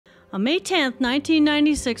On May 10,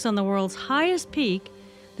 1996, on the world's highest peak,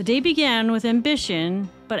 the day began with ambition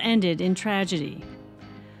but ended in tragedy.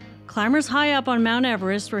 Climbers high up on Mount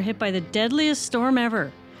Everest were hit by the deadliest storm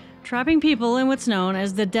ever, trapping people in what's known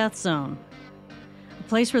as the death zone. A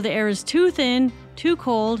place where the air is too thin, too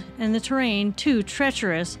cold, and the terrain too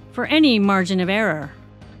treacherous for any margin of error.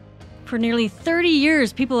 For nearly 30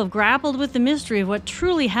 years, people have grappled with the mystery of what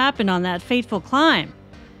truly happened on that fateful climb.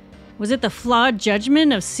 Was it the flawed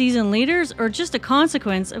judgment of seasoned leaders or just a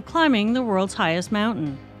consequence of climbing the world's highest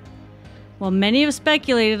mountain? While many have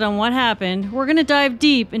speculated on what happened, we're going to dive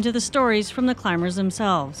deep into the stories from the climbers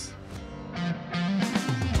themselves.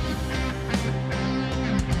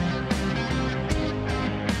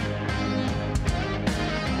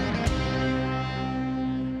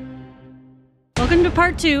 Welcome to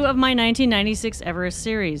part 2 of my 1996 Everest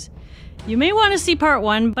series. You may want to see part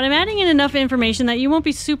 1, but I'm adding in enough information that you won't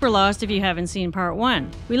be super lost if you haven't seen part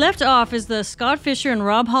 1. We left off as the Scott Fisher and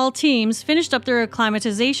Rob Hall teams finished up their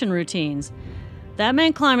acclimatization routines. That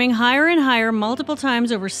meant climbing higher and higher multiple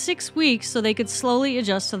times over 6 weeks so they could slowly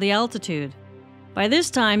adjust to the altitude. By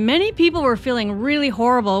this time, many people were feeling really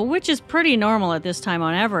horrible, which is pretty normal at this time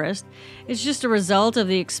on Everest. It's just a result of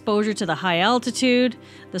the exposure to the high altitude,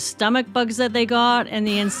 the stomach bugs that they got, and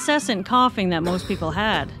the incessant coughing that most people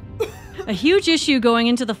had. A huge issue going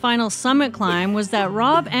into the final summit climb was that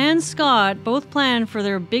Rob and Scott both planned for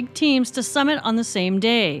their big teams to summit on the same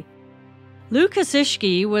day. Lou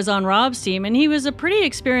Kosciuszko was on Rob's team, and he was a pretty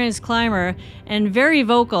experienced climber and very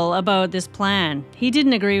vocal about this plan. He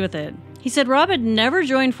didn't agree with it. He said Rob had never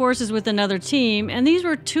joined forces with another team, and these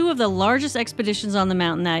were two of the largest expeditions on the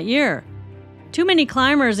mountain that year. Too many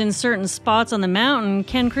climbers in certain spots on the mountain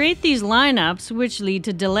can create these lineups which lead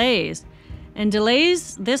to delays. And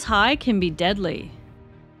delays this high can be deadly.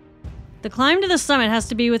 The climb to the summit has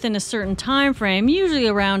to be within a certain time frame, usually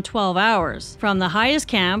around 12 hours, from the highest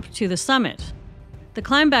camp to the summit. The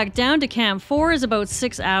climb back down to Camp 4 is about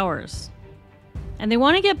 6 hours. And they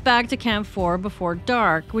want to get back to Camp 4 before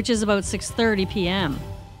dark, which is about 6:30 p.m.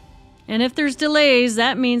 And if there's delays,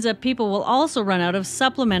 that means that people will also run out of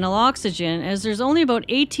supplemental oxygen, as there's only about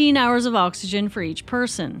 18 hours of oxygen for each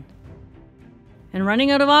person. And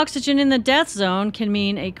running out of oxygen in the death zone can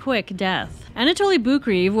mean a quick death. Anatoly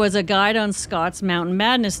Bukreev was a guide on Scott's Mountain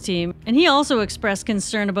Madness team, and he also expressed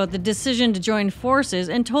concern about the decision to join forces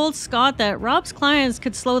and told Scott that Rob's clients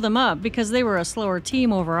could slow them up because they were a slower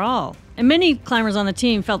team overall. And many climbers on the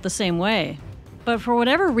team felt the same way. But for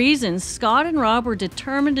whatever reason, Scott and Rob were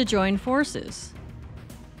determined to join forces.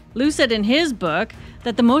 Lou said in his book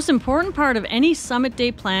that the most important part of any summit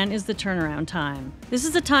day plan is the turnaround time. This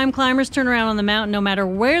is the time climbers turn around on the mountain no matter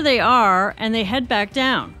where they are, and they head back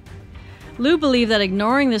down. Lou believed that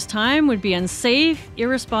ignoring this time would be unsafe,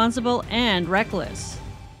 irresponsible, and reckless.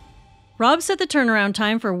 Rob set the turnaround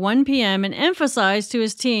time for 1 p.m. and emphasized to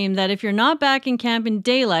his team that if you're not back in camp in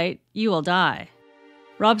daylight, you will die.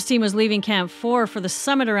 Rob's team was leaving Camp 4 for the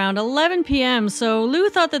summit around 11 p.m., so Lou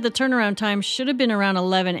thought that the turnaround time should have been around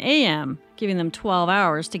 11 a.m., giving them 12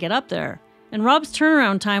 hours to get up there. And Rob's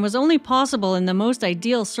turnaround time was only possible in the most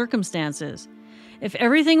ideal circumstances. If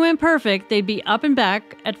everything went perfect, they'd be up and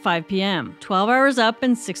back at 5 p.m., 12 hours up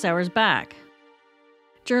and 6 hours back.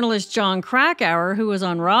 Journalist John Krakauer, who was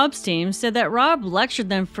on Rob's team, said that Rob lectured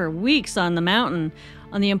them for weeks on the mountain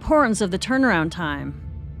on the importance of the turnaround time.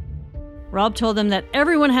 Rob told them that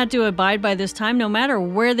everyone had to abide by this time no matter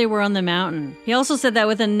where they were on the mountain. He also said that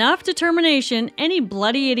with enough determination, any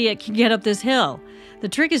bloody idiot can get up this hill. The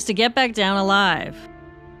trick is to get back down alive.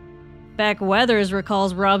 Beck Weathers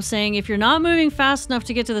recalls Rob saying, if you're not moving fast enough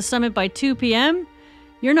to get to the summit by 2 p.m.,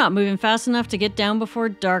 you're not moving fast enough to get down before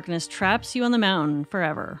darkness traps you on the mountain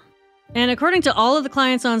forever. And according to all of the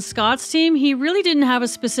clients on Scott's team, he really didn't have a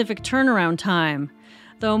specific turnaround time.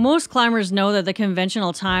 Though most climbers know that the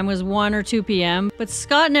conventional time was 1 or 2 p.m., but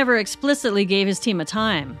Scott never explicitly gave his team a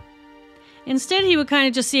time. Instead, he would kind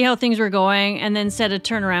of just see how things were going and then set a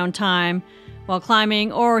turnaround time while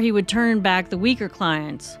climbing, or he would turn back the weaker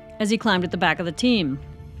clients as he climbed at the back of the team.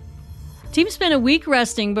 The team spent a week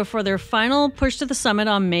resting before their final push to the summit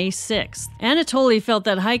on May 6th. Anatoly felt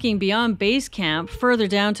that hiking beyond Basecamp, further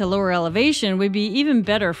down to lower elevation, would be even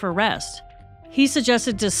better for rest. He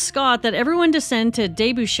suggested to Scott that everyone descend to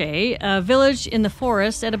Débouché, a village in the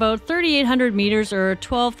forest at about 3,800 meters or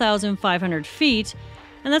 12,500 feet,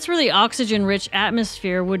 and that's where the oxygen-rich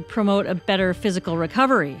atmosphere would promote a better physical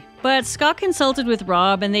recovery. But Scott consulted with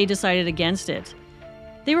Rob and they decided against it.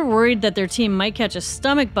 They were worried that their team might catch a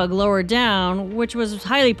stomach bug lower down, which was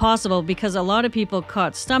highly possible because a lot of people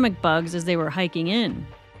caught stomach bugs as they were hiking in.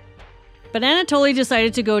 But Anatoly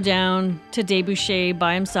decided to go down to Debouché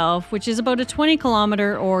by himself, which is about a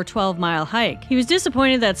 20-kilometer or 12-mile hike. He was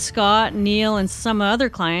disappointed that Scott, Neil, and some other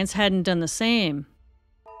clients hadn't done the same.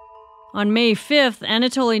 On May 5th,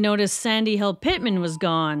 Anatoly noticed Sandy Hill Pittman was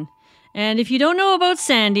gone. And if you don't know about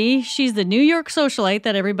Sandy, she's the New York socialite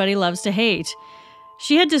that everybody loves to hate.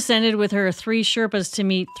 She had descended with her 3 Sherpas to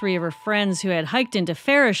meet 3 of her friends who had hiked into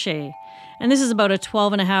Faraché. And this is about a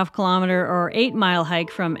 12.5-kilometer or 8-mile hike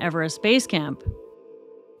from Everest Basecamp.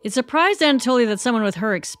 It surprised Anatoly that someone with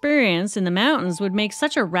her experience in the mountains would make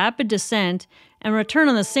such a rapid descent and return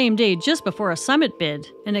on the same day just before a summit bid.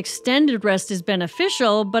 An extended rest is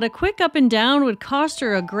beneficial, but a quick up and down would cost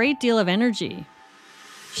her a great deal of energy.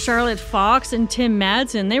 Charlotte Fox and Tim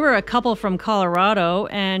Madsen, they were a couple from Colorado,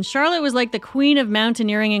 and Charlotte was like the queen of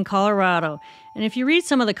mountaineering in Colorado. And if you read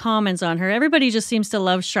some of the comments on her, everybody just seems to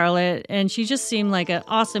love Charlotte, and she just seemed like an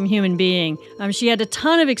awesome human being. She had a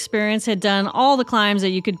ton of experience, had done all the climbs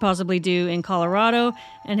that you could possibly do in Colorado,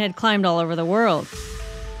 and had climbed all over the world.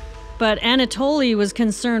 But Anatoly was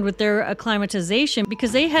concerned with their acclimatization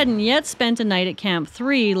because they hadn't yet spent a night at Camp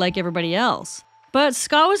 3 like everybody else. But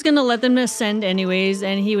Scott was going to let them ascend anyways,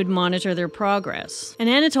 and he would monitor their progress. And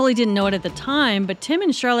Anatoly didn't know it at the time, but Tim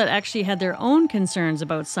and Charlotte actually had their own concerns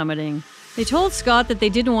about summiting. They told Scott that they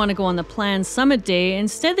didn't want to go on the planned summit day.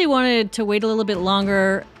 Instead, they wanted to wait a little bit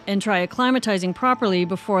longer and try acclimatizing properly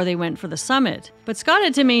before they went for the summit. But Scott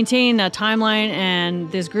had to maintain a timeline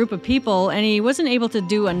and this group of people, and he wasn't able to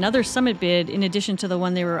do another summit bid in addition to the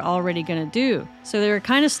one they were already going to do. So they were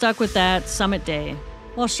kind of stuck with that summit day.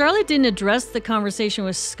 While Charlotte didn't address the conversation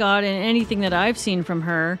with Scott in anything that I've seen from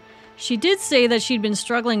her, she did say that she'd been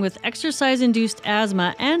struggling with exercise-induced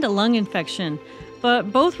asthma and a lung infection,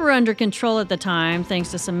 but both were under control at the time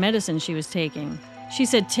thanks to some medicine she was taking. She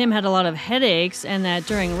said Tim had a lot of headaches and that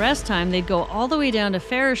during rest time they'd go all the way down to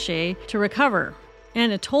Faraché to recover.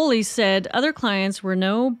 Anatoly said other clients were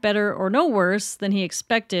no better or no worse than he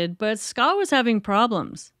expected, but Scott was having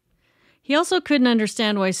problems. He also couldn't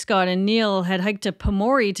understand why Scott and Neil had hiked to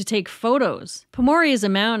Pomori to take photos. Pomori is a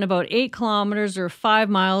mountain about 8 kilometers or 5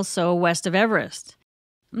 miles so west of Everest.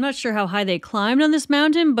 I'm not sure how high they climbed on this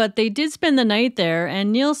mountain, but they did spend the night there,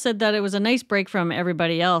 and Neil said that it was a nice break from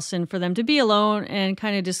everybody else and for them to be alone and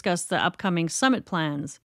kind of discuss the upcoming summit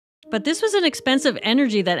plans. But this was an expensive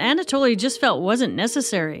energy that Anatoly just felt wasn't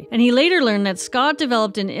necessary, and he later learned that Scott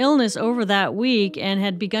developed an illness over that week and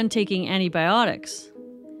had begun taking antibiotics.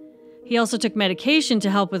 He also took medication to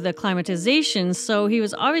help with acclimatization, so he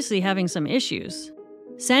was obviously having some issues.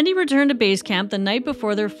 Sandy returned to base camp the night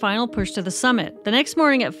before their final push to the summit. The next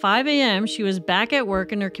morning at 5 a.m., she was back at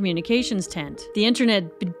work in her communications tent. The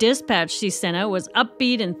internet dispatch she sent out was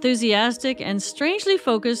upbeat, enthusiastic, and strangely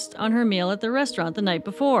focused on her meal at the restaurant the night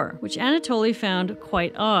before, which Anatoly found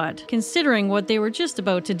quite odd, considering what they were just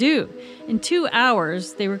about to do. In 2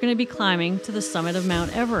 hours, they were going to be climbing to the summit of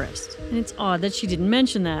Mount Everest, and it's odd that she didn't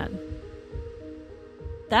mention that.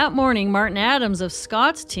 That morning, Martin Adams of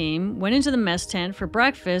Scott's team went into the mess tent for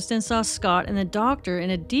breakfast and saw Scott and the doctor in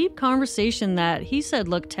a deep conversation that he said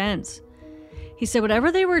looked tense. He said whatever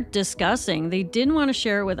they were discussing, they didn't want to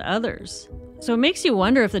share it with others. So it makes you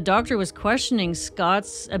wonder if the doctor was questioning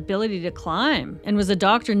Scott's ability to climb, and was the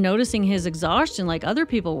doctor noticing his exhaustion like other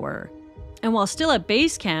people were. And while still at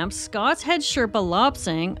base camp, Scott's head Sherpa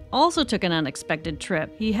Lobsang also took an unexpected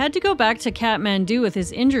trip. He had to go back to Kathmandu with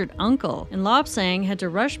his injured uncle, and Lobsang had to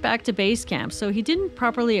rush back to base camp, so he didn't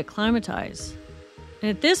properly acclimatize. And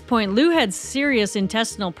at this point, Lou had serious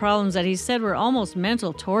intestinal problems that he said were almost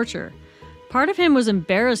mental torture. Part of him was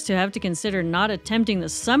embarrassed to have to consider not attempting the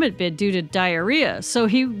summit bid due to diarrhea, so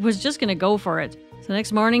he was just going to go for it. So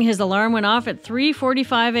next morning, his alarm went off at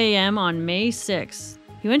 3:45 a.m. on May 6th.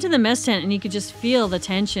 He went to the mess tent and he could just feel the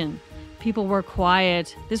tension. People were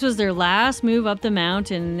quiet. This was their last move up the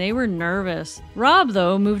mountain and they were nervous. Rob,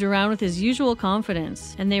 though, moved around with his usual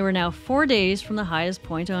confidence, and they were now 4 days from the highest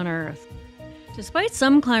point on Earth. Despite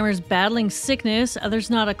some climbers battling sickness,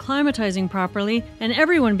 others not acclimatizing properly, and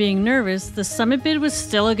everyone being nervous, the summit bid was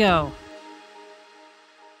still a go.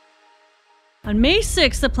 On May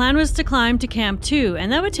 6th, the plan was to climb to Camp 2,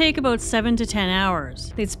 and that would take about 7 to 10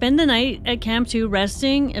 hours. They'd spend the night at Camp 2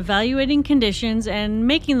 resting, evaluating conditions, and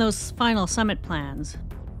making those final summit plans.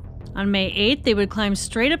 On May 8th, they would climb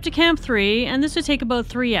straight up to Camp 3, and this would take about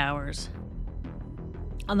 3 hours.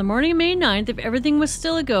 On the morning of May 9th, if everything was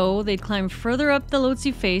still a go, they'd climb further up the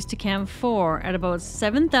Lhotse face to Camp 4 at about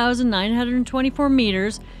 7,924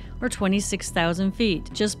 meters, or 26,000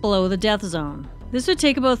 feet, just below the death zone. This would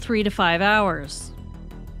take about 3 to 5 hours.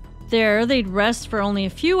 There, they'd rest for only a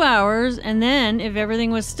few hours, and then, if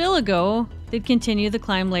everything was still a go, they'd continue the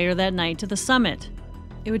climb later that night to the summit.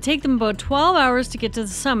 It would take them about 12 hours to get to the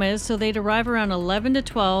summit, so they'd arrive around 11 to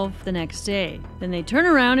 12 the next day. Then they'd turn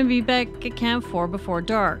around and be back at Camp 4 before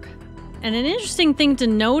dark. And an interesting thing to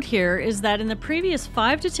note here is that in the previous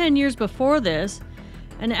 5 to 10 years before this,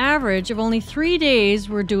 an average of only 3 days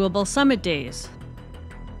were doable summit days.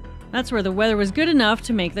 That's where the weather was good enough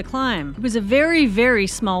to make the climb. It was a very, very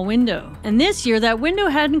small window. And this year, that window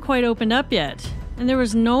hadn't quite opened up yet. And there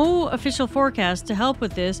was no official forecast to help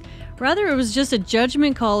with this. Rather, it was just a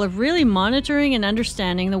judgment call of really monitoring and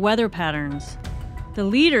understanding the weather patterns. The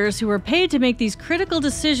leaders who were paid to make these critical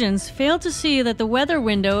decisions failed to see that the weather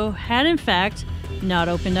window had in fact not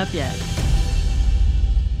opened up yet.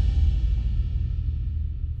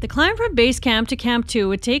 The climb from Basecamp to Camp 2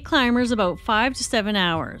 would take climbers about 5 to 7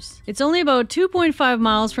 hours. It's only about 2.5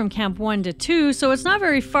 miles from Camp 1 to 2, so it's not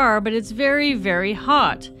very far, but it's very, very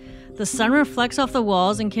hot. The sun reflects off the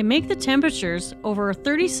walls and can make the temperatures over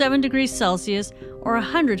 37 degrees Celsius or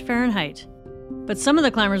 100 Fahrenheit. But some of the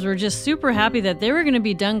climbers were just super happy that they were going to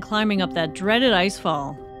be done climbing up that dreaded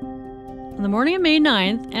icefall. On the morning of May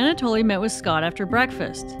 9th, Anatoly met with Scott after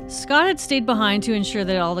breakfast. Scott had stayed behind to ensure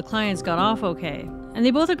that all the clients got off okay, and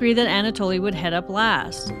they both agreed that Anatoly would head up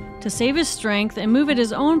last, to save his strength and move at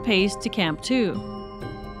his own pace to Camp 2.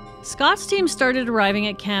 Scott's team started arriving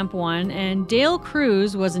at Camp 1, and Dale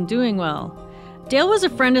Cruz wasn't doing well. Dale was a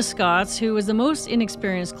friend of Scott's who was the most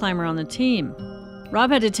inexperienced climber on the team.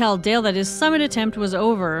 Rob had to tell Dale that his summit attempt was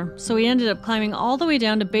over, so he ended up climbing all the way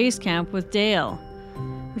down to base camp with Dale,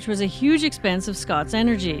 which was a huge expense of Scott's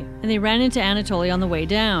energy, and they ran into Anatoly on the way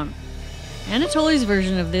down. Anatoly's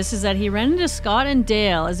version of this is that he ran into Scott and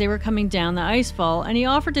Dale as they were coming down the icefall, and he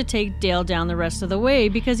offered to take Dale down the rest of the way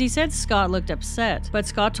because he said Scott looked upset, but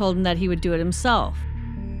Scott told him that he would do it himself.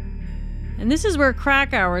 And this is where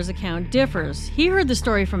Krakauer's account differs. He heard the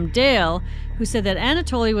story from Dale, who said that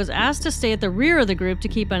Anatoly was asked to stay at the rear of the group to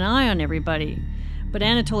keep an eye on everybody. But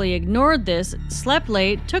Anatoly ignored this, slept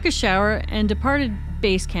late, took a shower, and departed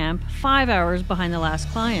base camp 5 hours behind the last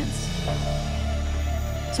clients.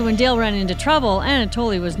 So when Dale ran into trouble,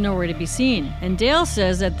 Anatoly was nowhere to be seen. And Dale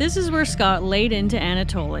says that this is where Scott laid into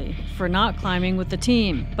Anatoly for not climbing with the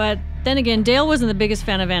team. But then again, Dale wasn't the biggest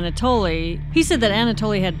fan of Anatoly. He said that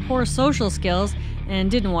Anatoly had poor social skills and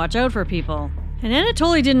didn't watch out for people. And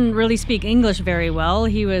Anatoly didn't really speak English very well.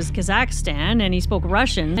 He was Kazakhstan and he spoke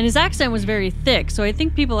Russian, and his accent was very thick, so I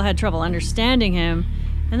think people had trouble understanding him,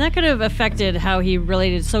 and that could have affected how he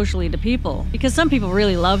related socially to people, because some people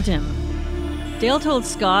really loved him. Dale told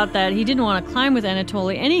Scott that he didn't want to climb with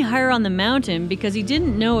Anatoly any higher on the mountain because he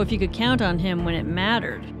didn't know if you could count on him when it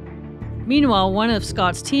mattered. Meanwhile, one of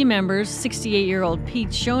Scott's team members, 68-year-old Pete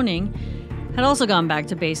Schoening, had also gone back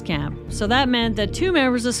to base camp, so that meant that 2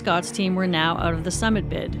 members of Scott's team were now out of the summit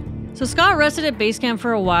bid. So Scott rested at base camp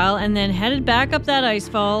for a while and then headed back up that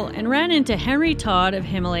icefall and ran into Henry Todd of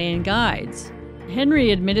Himalayan Guides.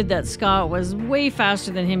 Henry admitted that Scott was way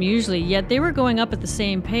faster than him usually, yet they were going up at the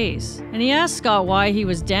same pace. And he asked Scott why he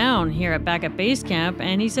was down here back at base camp,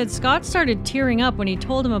 and he said Scott started tearing up when he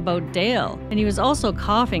told him about Dale, and he was also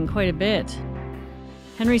coughing quite a bit.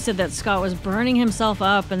 Henry said that Scott was burning himself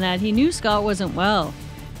up and that he knew Scott wasn't well.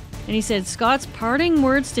 And he said Scott's parting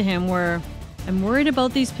words to him were, "I'm worried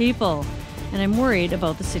about these people, and I'm worried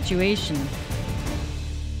about the situation."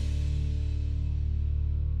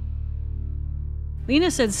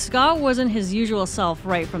 Lena said Scott wasn't his usual self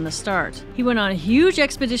right from the start. He went on a huge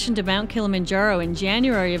expedition to Mount Kilimanjaro in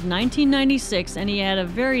January of 1996, and he had a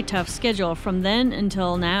very tough schedule from then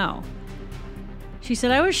until now. She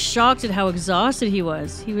said, "I was shocked at how exhausted he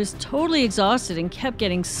was. He was totally exhausted and kept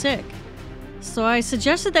getting sick. So I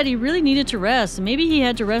suggested that he really needed to rest. Maybe he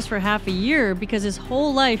had to rest for half a year because his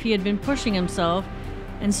whole life he had been pushing himself,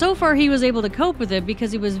 and so far he was able to cope with it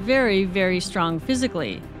because he was very, very strong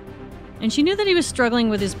physically. And she knew that he was struggling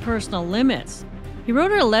with his personal limits. He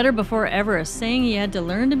wrote her a letter before Everest saying he had to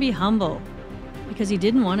learn to be humble because he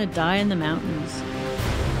didn't want to die in the mountains."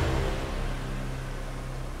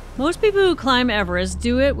 Most people who climb Everest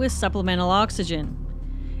do it with supplemental oxygen.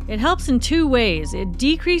 It helps in 2 ways. It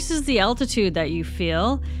decreases the altitude that you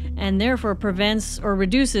feel and therefore prevents or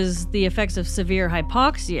reduces the effects of severe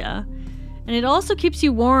hypoxia. And it also keeps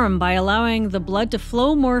you warm by allowing the blood to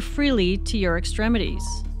flow more freely to your extremities.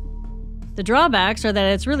 The drawbacks are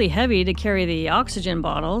that it's really heavy to carry the oxygen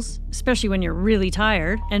bottles, especially when you're really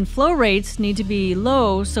tired, and flow rates need to be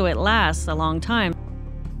low so it lasts a long time.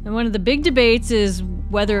 And one of the big debates is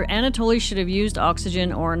whether Anatoly should have used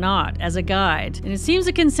oxygen or not as a guide. And it seems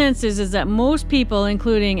the consensus is that most people,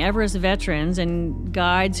 including Everest veterans and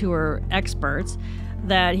guides who are experts,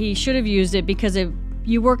 that he should have used it because it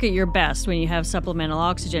You work at your best when you have supplemental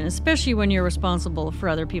oxygen, especially when you're responsible for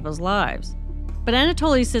other people's lives. But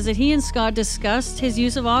Anatoly says that he and Scott discussed his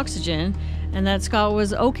use of oxygen and that Scott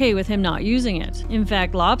was okay with him not using it. In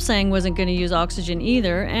fact, Lobsang wasn't going to use oxygen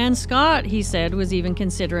either, and Scott, he said, was even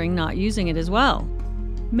considering not using it as well.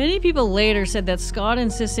 Many people later said that Scott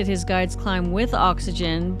insisted his guides climb with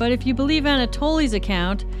oxygen, but if you believe Anatoly's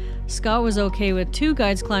account, Scott was okay with 2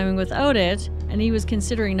 guides climbing without it, and he was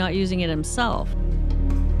considering not using it himself.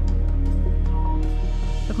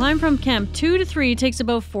 The climb from Camp 2 to 3 takes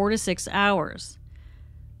about 4 to 6 hours.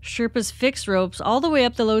 Sherpas fix ropes all the way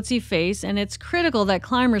up the Lhotse face, and it's critical that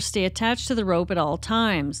climbers stay attached to the rope at all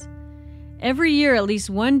times. Every year at least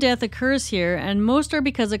 1 death occurs here, and most are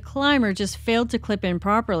because a climber just failed to clip in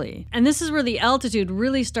properly. And this is where the altitude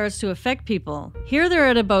really starts to affect people. Here they're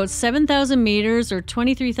at about 7,000 meters or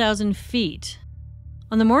 23,000 feet.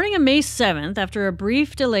 On the morning of May 7th, after a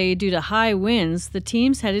brief delay due to high winds, the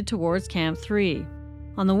teams headed towards Camp 3.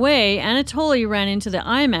 On the way, Anatoly ran into the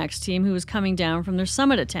IMAX team who was coming down from their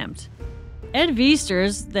summit attempt. Ed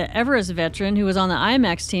Viesters, the Everest veteran who was on the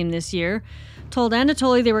IMAX team this year, told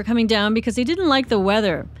Anatoly they were coming down because they didn't like the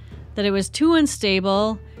weather, that it was too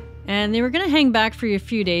unstable, and they were going to hang back for a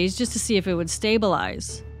few days just to see if it would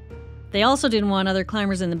stabilize. They also didn't want other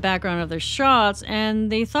climbers in the background of their shots,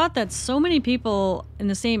 and they thought that so many people in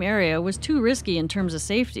the same area was too risky in terms of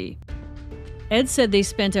safety. Ed said they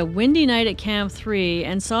spent a windy night at Camp 3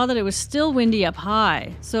 and saw that it was still windy up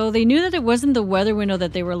high, so they knew that it wasn't the weather window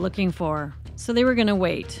that they were looking for, so they were going to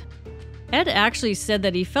wait. Ed actually said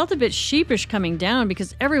that he felt a bit sheepish coming down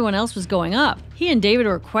because everyone else was going up. He and David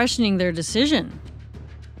were questioning their decision.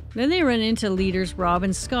 Then they ran into leaders Rob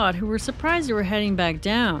and Scott, who were surprised they were heading back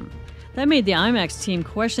down. That made the IMAX team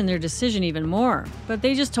question their decision even more, but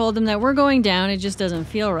they just told them that we're going down, it just doesn't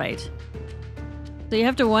feel right. So you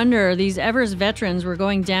have to wonder, these Everest veterans were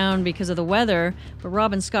going down because of the weather, but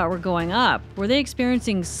Rob and Scott were going up. Were they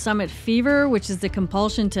experiencing summit fever, which is the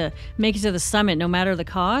compulsion to make it to the summit no matter the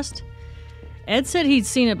cost? Ed said he'd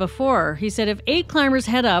seen it before. He said if 8 climbers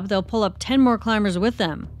head up, they'll pull up 10 more climbers with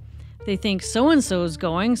them. They think so-and-so's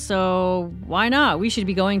going, so why not? We should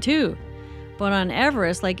be going too. But on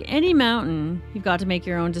Everest, like any mountain, you've got to make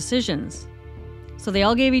your own decisions. So they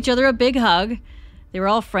all gave each other a big hug. They were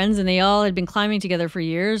all friends and they all had been climbing together for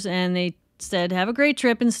years, and they said, have a great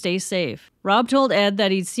trip and stay safe. Rob told Ed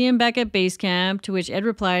that he'd see him back at Basecamp, to which Ed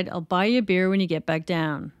replied, I'll buy you a beer when you get back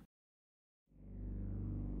down.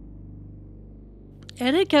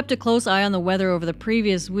 Ed had kept a close eye on the weather over the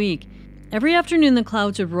previous week. Every afternoon the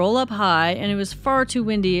clouds would roll up high and it was far too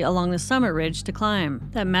windy along the summit ridge to climb.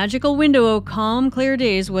 That magical window of calm, clear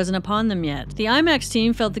days wasn't upon them yet. The IMAX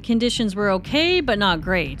team felt the conditions were okay, but not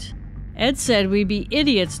great. Ed said we'd be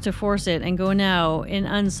idiots to force it and go now in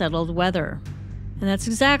unsettled weather. And that's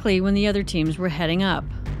exactly when the other teams were heading up.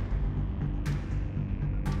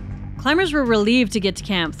 Climbers were relieved to get to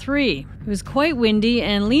Camp 3. It was quite windy,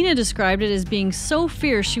 and Lena described it as being so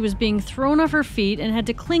fierce she was being thrown off her feet and had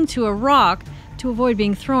to cling to a rock to avoid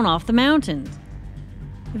being thrown off the mountain.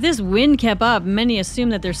 If this wind kept up, many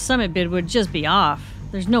assumed that their summit bid would just be off.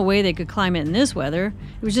 There's no way they could climb it in this weather.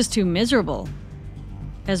 It was just too miserable.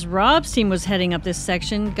 As Rob's team was heading up this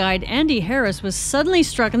section, guide Andy Harris was suddenly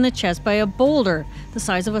struck in the chest by a boulder the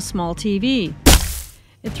size of a small TV.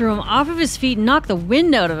 It threw him off of his feet and knocked the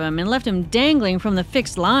wind out of him and left him dangling from the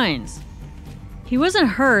fixed lines. He wasn't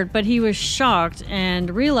hurt, but he was shocked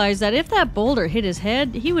and realized that if that boulder hit his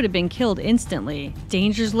head, he would have been killed instantly.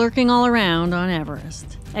 Dangers lurking all around on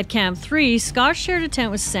Everest. At Camp 3, Scott shared a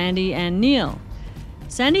tent with Sandy and Neil.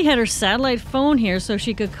 Sandy had her satellite phone here so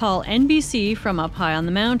she could call NBC from up high on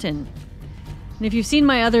the mountain. And if you've seen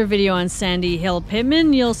my other video on Sandy Hill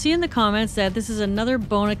Pittman, you'll see in the comments that this is another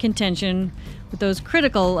bone of contention with those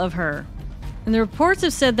critical of her. And the reports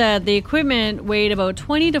have said that the equipment weighed about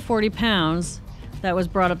 20 to 40 pounds that was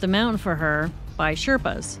brought up the mountain for her by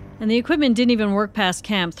Sherpas. And the equipment didn't even work past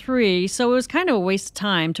Camp 3, so it was kind of a waste of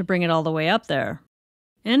time to bring it all the way up there.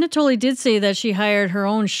 Anatoly did say that she hired her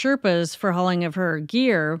own Sherpas for hauling of her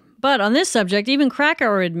gear, but on this subject, even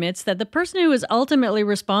Krakauer admits that the person who was ultimately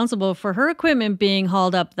responsible for her equipment being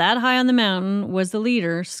hauled up that high on the mountain was the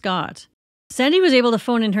leader, Scott. Sandy was able to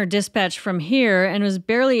phone in her dispatch from here and was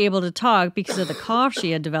barely able to talk because of the cough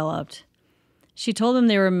she had developed. She told them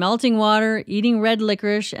they were melting water, eating red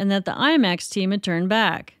licorice, and that the IMAX team had turned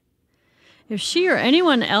back. If she or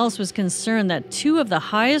anyone else was concerned that 2 of the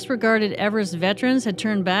highest regarded Everest veterans had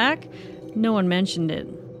turned back, no one mentioned it.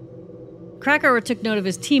 Krakauer took note of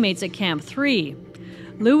his teammates at Camp 3.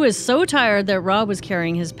 Lou was so tired that Rob was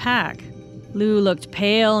carrying his pack. Lou looked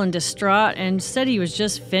pale and distraught and said he was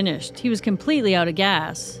just finished. He was completely out of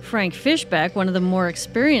gas. Frank Fishbeck, one of the more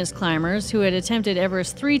experienced climbers who had attempted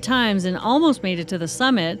Everest 3 times and almost made it to the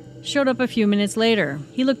summit, showed up a few minutes later.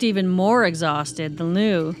 He looked even more exhausted than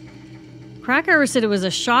Lou. Krakauer said it was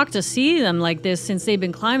a shock to see them like this since they'd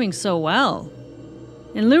been climbing so well.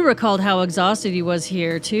 And Lou recalled how exhausted he was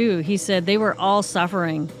here too. He said they were all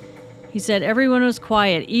suffering. He said everyone was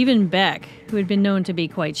quiet, even Beck, who had been known to be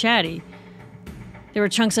quite chatty. There were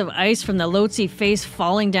chunks of ice from the Lhotse face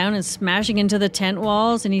falling down and smashing into the tent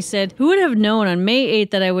walls, and he said, "Who would have known on May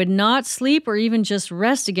 8th that I would not sleep or even just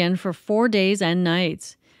rest again for 4 days and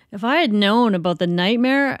nights? If I had known about the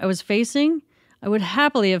nightmare I was facing, I would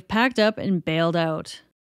happily have packed up and bailed out."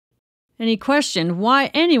 And he questioned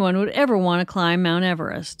why anyone would ever want to climb Mount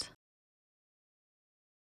Everest.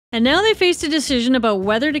 And now they faced a decision about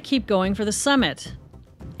whether to keep going for the summit.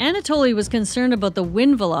 Anatoly was concerned about the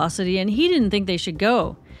wind velocity and he didn't think they should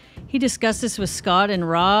go. He discussed this with Scott and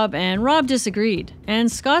Rob disagreed,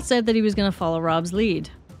 and Scott said that he was going to follow Rob's lead.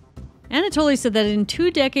 Anatoly said that in 2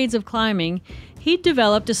 decades of climbing, he'd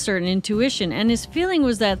developed a certain intuition, and his feeling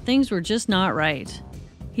was that things were just not right.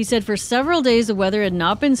 He said for several days the weather had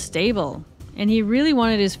not been stable, and he really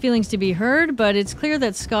wanted his feelings to be heard, but it's clear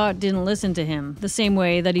that Scott didn't listen to him the same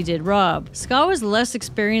way that he did Rob. Scott was less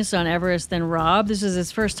experienced on Everest than Rob. This was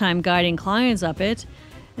his first time guiding clients up it,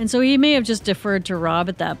 and so he may have just deferred to Rob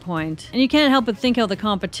at that point. And you can't help but think how the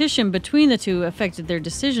competition between the two affected their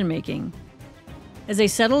decision making. As they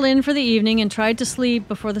settled in for the evening and tried to sleep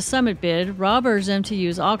before the summit bid, Rob urged them to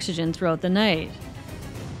use oxygen throughout the night.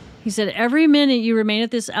 He said, "Every minute you remain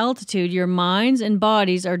at this altitude, your minds and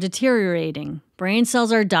bodies are deteriorating. Brain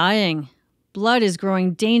cells are dying. Blood is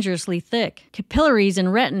growing dangerously thick. Capillaries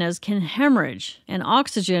and retinas can hemorrhage, and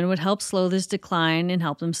oxygen would help slow this decline and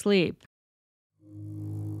help them sleep."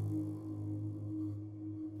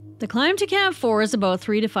 The climb to Camp 4 is about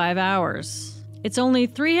 3 to 5 hours. It's only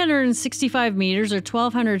 365 meters or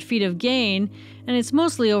 1,200 feet of gain, and it's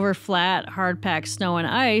mostly over flat, hard-packed snow and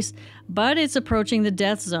ice, but it's approaching the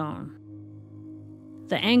death zone.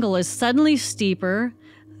 The angle is suddenly steeper,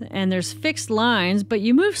 and there's fixed lines, but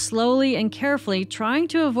you move slowly and carefully, trying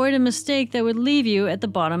to avoid a mistake that would leave you at the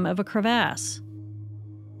bottom of a crevasse.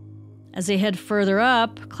 As they head further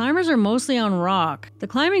up, climbers are mostly on rock. The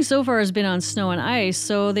climbing so far has been on snow and ice,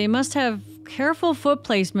 so they must have careful foot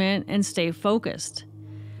placement and stay focused.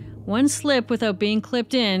 One slip without being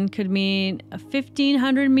clipped in could mean a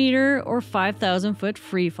 1,500 meter or 5,000 foot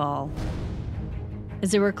free fall.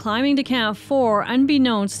 As they were climbing to Camp 4,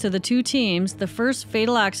 unbeknownst to the two teams, the first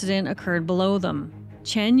fatal accident occurred below them.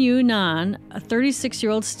 Chen Yu Nan, a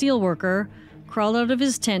 36-year-old steelworker, crawled out of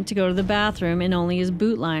his tent to go to the bathroom in only his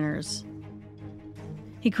boot liners.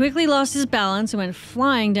 He quickly lost his balance and went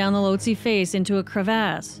flying down the Lhotse face into a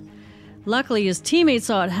crevasse. Luckily, his teammates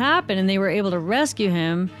saw it happen and they were able to rescue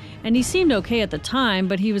him, and he seemed okay at the time,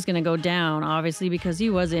 but he was going to go down, obviously, because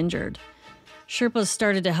he was injured. Sherpas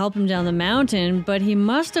started to help him down the mountain, but he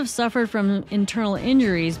must have suffered from internal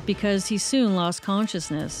injuries because he soon lost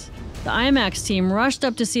consciousness. The IMAX team rushed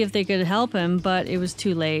up to see if they could help him, but it was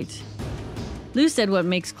too late. Lou said what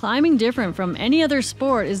makes climbing different from any other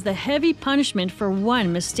sport is the heavy punishment for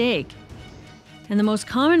one mistake. And the most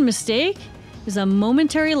common mistake is a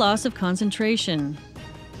momentary loss of concentration.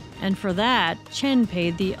 And for that, Chen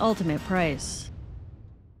paid the ultimate price.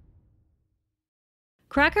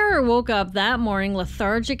 Krakauer woke up that morning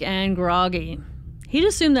lethargic and groggy. He'd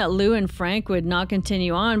assumed that Lou and Frank would not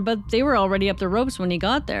continue on, but they were already up the ropes when he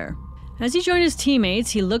got there. As he joined his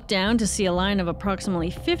teammates, he looked down to see a line of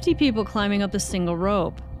approximately 50 people climbing up the single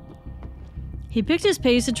rope. He picked his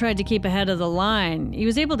pace and tried to keep ahead of the line. He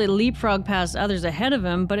was able to leapfrog past others ahead of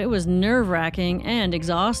him, but it was nerve-wracking and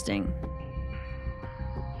exhausting.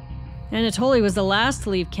 Anatoly was the last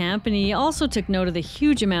to leave camp, and he also took note of the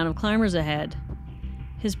huge amount of climbers ahead.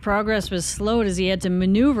 His progress was slowed as he had to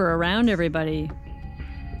maneuver around everybody.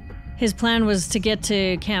 His plan was to get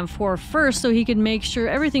to Camp 4 first so he could make sure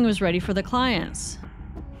everything was ready for the clients.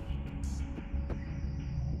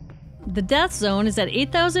 The death zone is at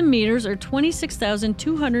 8,000 meters or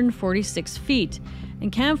 26,246 feet,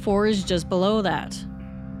 and Camp 4 is just below that.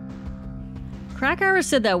 Krakauer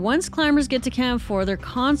said that once climbers get to Camp 4, they're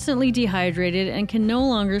constantly dehydrated and can no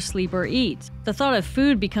longer sleep or eat. The thought of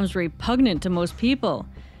food becomes repugnant to most people.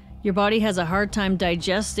 Your body has a hard time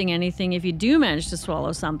digesting anything if you do manage to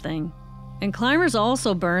swallow something. And climbers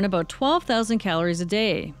also burn about 12,000 calories a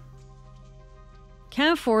day.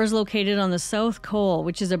 Camp 4 is located on the South Col,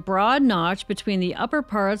 which is a broad notch between the upper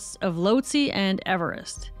parts of Lhotse and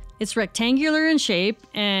Everest. It's rectangular in shape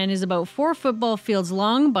and is about 4 football fields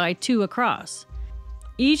long by 2 across.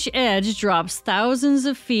 Each edge drops thousands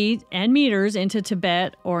of feet and meters into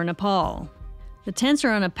Tibet or Nepal. The tents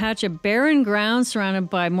are on a patch of barren ground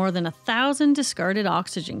surrounded by more than 1,000 discarded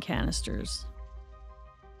oxygen canisters.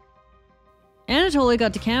 Anatoly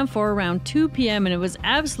got to Camp 4 around 2 p.m. and it was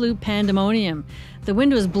absolute pandemonium. The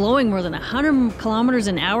wind was blowing more than 100 kilometers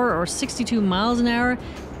an hour or 62 miles an hour,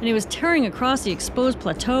 and it was tearing across the exposed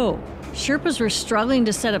plateau. Sherpas were struggling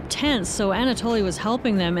to set up tents, so Anatoly was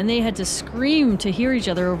helping them, and they had to scream to hear each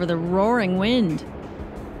other over the roaring wind.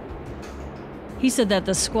 He said that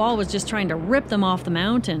the squall was just trying to rip them off the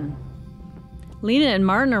mountain. Lena and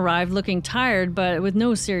Martin arrived looking tired, but with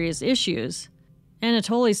no serious issues.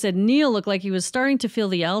 Anatoly said Neil looked like he was starting to feel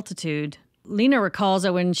the altitude. Lena recalls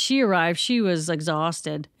that when she arrived, she was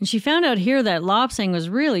exhausted. And she found out here that Lobsang was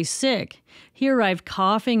really sick. He arrived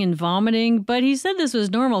coughing and vomiting, but he said this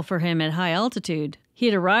was normal for him at high altitude. He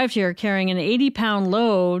had arrived here carrying an 80-pound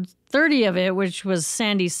load, 30 of it which was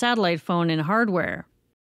Sandy's satellite phone and hardware.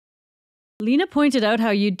 Lena pointed out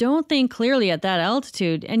how you don't think clearly at that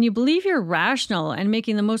altitude, and you believe you're rational and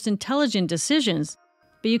making the most intelligent decisions.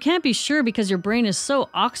 But you can't be sure because your brain is so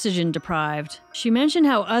oxygen deprived. She mentioned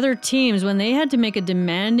how other teams, when they had to make a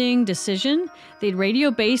demanding decision, they'd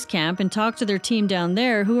radio Basecamp and talk to their team down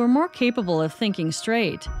there who are more capable of thinking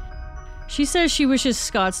straight. She says she wishes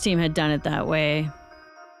Scott's team had done it that way.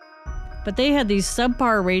 But they had these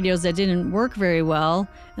subpar radios that didn't work very well,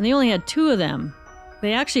 and they only had 2 of them.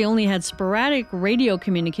 They actually only had sporadic radio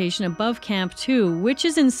communication above Camp 2, which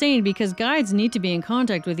is insane because guides need to be in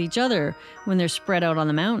contact with each other when they're spread out on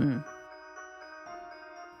the mountain.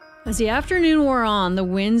 As the afternoon wore on, the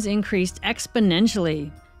winds increased exponentially.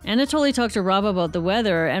 Anatoly talked to Rob about the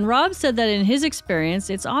weather, and Rob said that in his experience,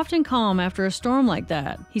 it's often calm after a storm like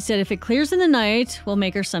that. He said if it clears in the night, we'll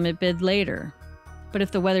make our summit bid later. But if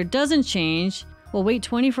the weather doesn't change, we'll wait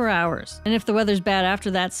 24 hours, and if the weather's bad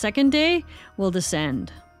after that second day, we'll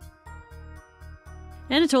descend.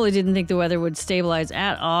 Anatoly didn't think the weather would stabilize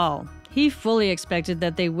at all. He fully expected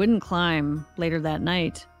that they wouldn't climb later that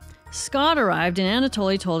night. Scott arrived and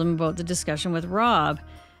Anatoly told him about the discussion with Rob,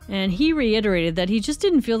 and he reiterated that he just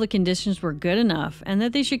didn't feel the conditions were good enough and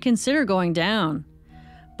that they should consider going down.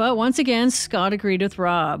 But once again, Scott agreed with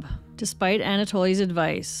Rob, despite Anatoly's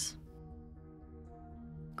advice.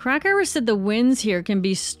 Krakauer said the winds here can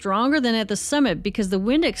be stronger than at the summit because the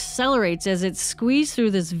wind accelerates as it squeezes through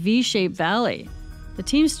this V-shaped valley. The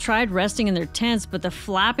teams tried resting in their tents, but the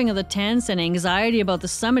flapping of the tents and anxiety about the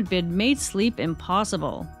summit bid made sleep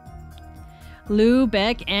impossible. Lou,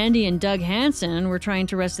 Beck, Andy, and Doug Hansen were trying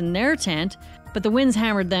to rest in their tent, but the winds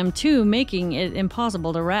hammered them too, making it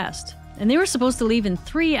impossible to rest. And they were supposed to leave in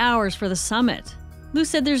 3 hours for the summit. Lou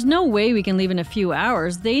said there's no way we can leave in a few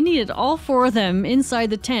hours. They needed all 4 of them inside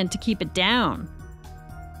the tent to keep it down.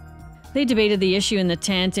 They debated the issue in the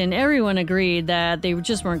tent and everyone agreed that they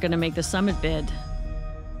just weren't going to make the summit bid.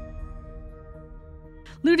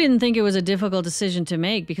 Lou didn't think it was a difficult decision to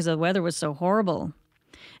make because the weather was so horrible.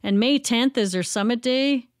 And May 10th is their summit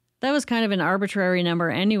day. That was kind of an arbitrary number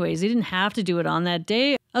anyways. They didn't have to do it on that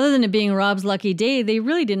day. Other than it being Rob's lucky day, they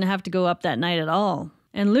really didn't have to go up that night at all.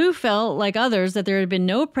 And Lou felt, like others, that there had been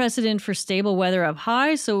no precedent for stable weather up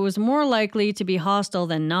high, so it was more likely to be hostile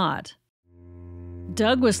than not.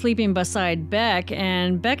 Doug was sleeping beside Beck,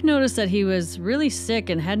 and Beck noticed that he was really sick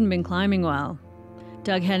and hadn't been climbing well.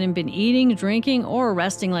 Doug hadn't been eating, drinking, or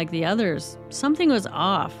resting like the others. Something was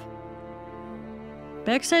off.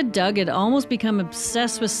 Beck said Doug had almost become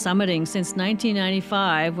obsessed with summiting since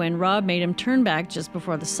 1995 when Rob made him turn back just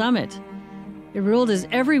before the summit. It ruled his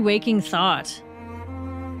every waking thought.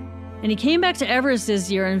 And he came back to Everest this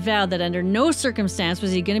year and vowed that under no circumstance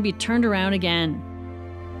was he going to be turned around again.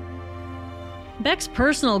 Beck's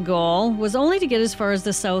personal goal was only to get as far as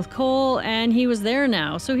the South Col, and he was there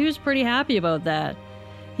now, so he was pretty happy about that.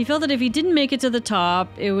 He felt that if he didn't make it to the top,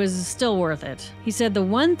 it was still worth it. He said the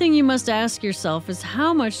one thing you must ask yourself is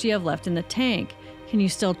how much do you have left in the tank? Can you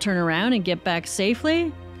still turn around and get back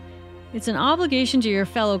safely? It's an obligation to your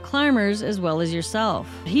fellow climbers as well as yourself.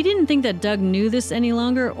 He didn't think that Doug knew this any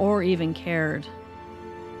longer or even cared.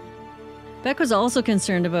 Beck was also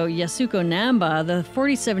concerned about Yasuko Namba, the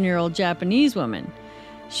 47-year-old Japanese woman.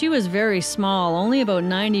 She was very small, only about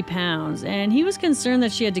 90 pounds, and he was concerned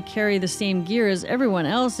that she had to carry the same gear as everyone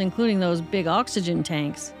else, including those big oxygen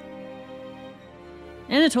tanks.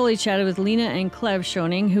 Anatoly chatted with Lena and Clev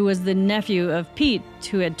Schoening, who was the nephew of Pete,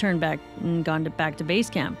 who had turned back and gone back to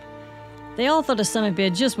Basecamp. They all thought a summit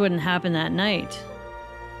bid just wouldn't happen that night.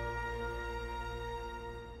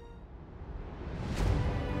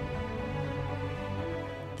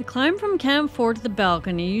 The The climb from Camp 4 to the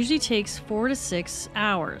balcony usually takes 4 to 6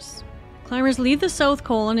 hours. Climbers leave the south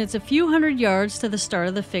colon. It's a few hundred yards to the start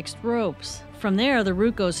of the fixed ropes. From there, the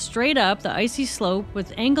route goes straight up the icy slope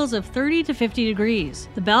with angles of 30 to 50 degrees.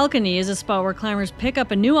 The balcony is a spot where climbers pick up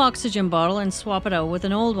a new oxygen bottle and swap it out with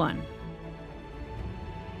an old one.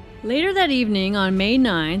 Later that evening, on May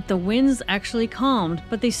 9th, the winds actually calmed,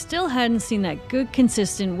 but they still hadn't seen that good,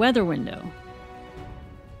 consistent weather window.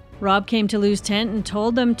 Rob came to Lou's tent and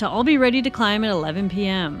told them to all be ready to climb at 11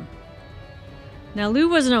 p.m. Now, Lou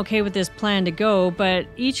wasn't okay with this plan to go, but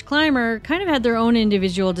each climber kind of had their own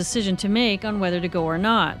individual decision to make on whether to go or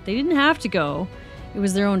not. They didn't have to go. It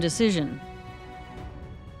was their own decision.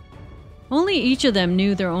 Only each of them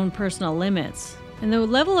knew their own personal limits, and the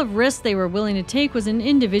level of risk they were willing to take was an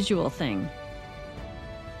individual thing.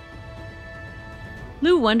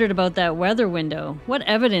 Lou wondered about that weather window. What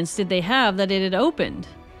evidence did they have that it had opened?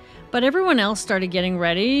 But everyone else started getting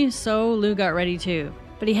ready, so Lou got ready too.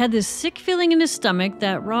 But he had this sick feeling in his stomach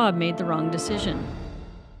that Rob made the wrong decision.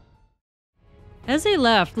 As they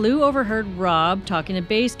left, Lou overheard Rob talking to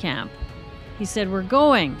Basecamp. He said, "We're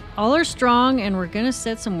going. All are strong and we're gonna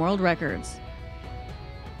set some world records."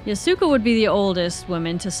 Yasuko would be the oldest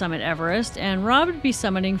woman to summit Everest, and Rob would be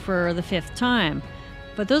summiting for the 5th time.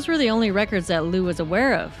 But those were the only records that Lou was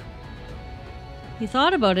aware of. He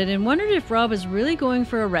thought about it and wondered if Rob was really going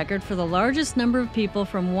for a record for the largest number of people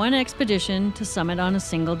from one expedition to summit on a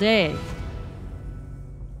single day.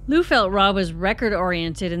 Lou felt Rob was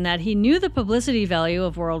record-oriented in that he knew the publicity value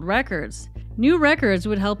of world records. New records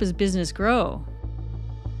would help his business grow.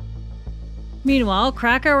 Meanwhile,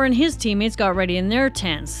 Krakauer and his teammates got ready in their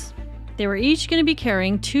tents. They were each going to be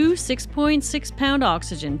carrying 2 6.6-pound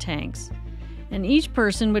oxygen tanks, and each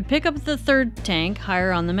person would pick up the 3rd tank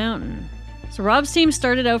higher on the mountain. So Rob's team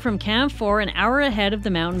started out from Camp 4 an hour ahead of the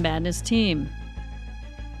Mountain Madness team.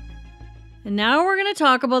 And now we're going to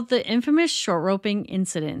talk about the infamous short roping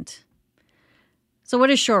incident. So what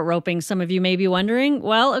is short roping, some of you may be wondering?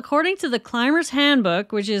 Well, according to the Climber's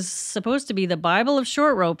Handbook, which is supposed to be the Bible of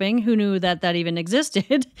short roping, who knew that even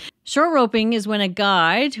existed? Short roping is when a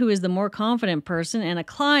guide, who is the more confident person, and a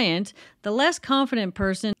client, the less confident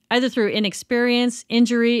person, either through inexperience,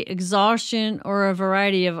 injury, exhaustion, or a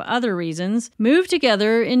variety of other reasons, move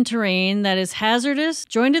together in terrain that is hazardous,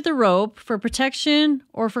 joined at the rope for protection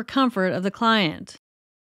or for comfort of the client.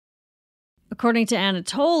 According to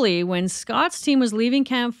Anatoly, when Scott's team was leaving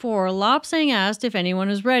Camp 4, Lopsang asked if anyone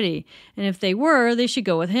was ready, and if they were, they should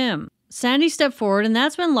go with him. Sandy stepped forward, and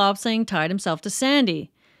that's when Lopsang tied himself to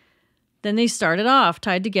Sandy. Then they started off,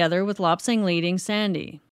 tied together, with Lopsang leading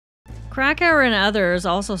Sandy. Krakauer and others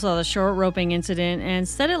also saw the short roping incident and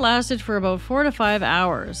said it lasted for about 4 to 5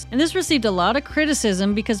 hours. And this received a lot of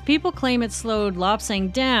criticism because people claim it slowed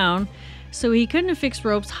Lopsang down, so he couldn't fix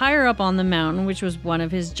ropes higher up on the mountain, which was one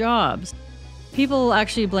of his jobs. People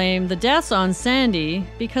actually blame the deaths on Sandy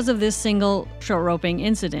because of this single short roping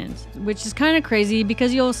incident, which is kind of crazy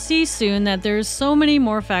because you'll see soon that there's so many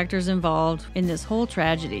more factors involved in this whole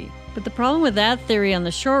tragedy. But the problem with that theory on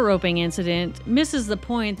the short roping incident misses the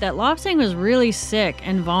point that Lopsang was really sick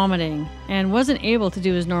and vomiting and wasn't able to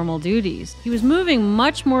do his normal duties. He was moving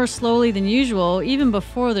much more slowly than usual even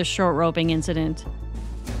before the short roping incident.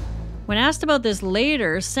 When asked about this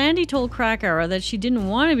later, Sandy told Krakauer that she didn't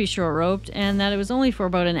want to be short roped and that it was only for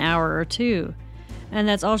about an hour or 2. And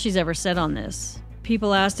that's all she's ever said on this.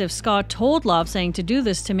 People asked if Scott told Lopsang to do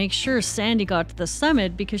this to make sure Sandy got to the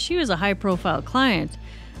summit because she was a high-profile client.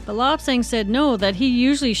 But Lopsang said no, that he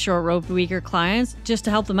usually short-roped weaker clients just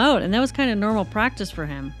to help them out, and that was kind of normal practice for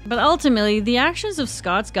him. But ultimately, the actions of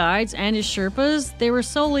Scott's guides and his Sherpas, they were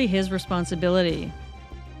solely his responsibility.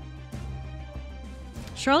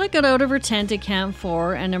 Charlotte got out of her tent at Camp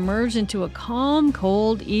 4 and emerged into a calm,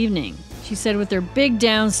 cold evening. She said with their big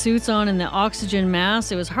down suits on and the oxygen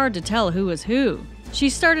mask, it was hard to tell who was who.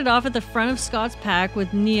 She started off at the front of Scott's pack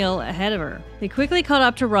with Neil ahead of her. They quickly caught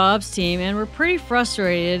up to Rob's team and were pretty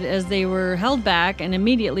frustrated as they were held back and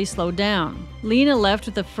immediately slowed down. Lena left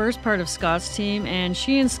with the first part of Scott's team, and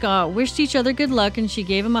she and Scott wished each other good luck and she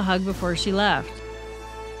gave him a hug before she left.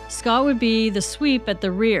 Scott would be the sweep at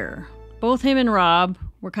the rear. Both him and Rob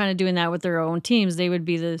were kind of doing that with their own teams. They would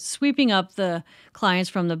be the sweeping up the clients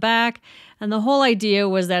from the back, and the whole idea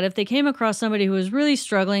was that if they came across somebody who was really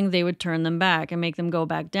struggling, they would turn them back and make them go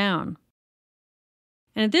back down.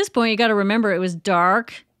 And at this point, you got to remember it was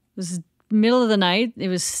dark, it was middle of the night, it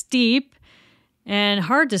was steep, and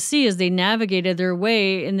hard to see as they navigated their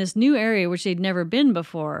way in this new area which they'd never been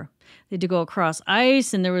before. They had to go across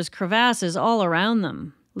ice, and there was crevasses all around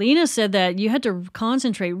them. Lena said that you had to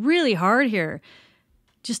concentrate really hard here.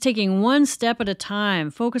 Just taking one step at a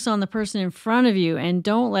time, focus on the person in front of you and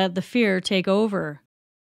don't let the fear take over.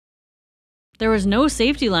 There was no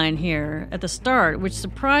safety line here at the start, which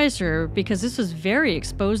surprised her because this was very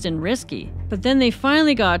exposed and risky. But then they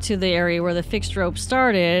finally got to the area where the fixed rope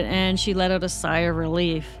started and she let out a sigh of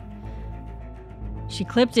relief. She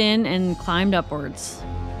clipped in and climbed upwards.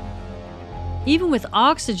 Even with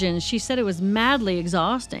oxygen, she said it was madly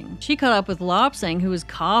exhausting. She caught up with Lopsang, who was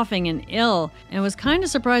coughing and ill, and was kind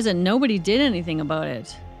of surprised that nobody did anything about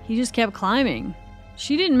it. He just kept climbing.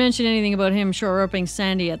 She didn't mention anything about him short roping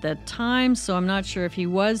Sandy at that time, so I'm not sure if he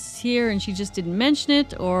was here and she just didn't mention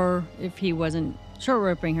it, or if he wasn't short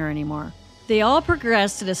roping her anymore. They all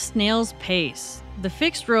progressed at a snail's pace. The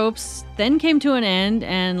fixed ropes then came to an end,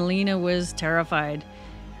 and Lena was terrified.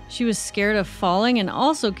 She was scared of falling and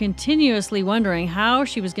also continuously wondering how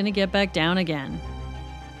she was going to get back down again.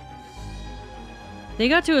 They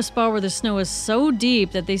got to a spot where the snow was so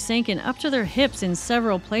deep that they sank in up to their hips in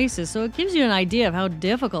several places, so it gives you an idea of how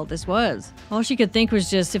difficult this was. All she could think was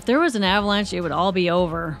just, if there was an avalanche, it would all be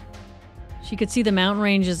over. She could see the mountain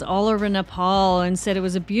ranges all over Nepal and said it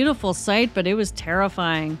was a beautiful sight, but it was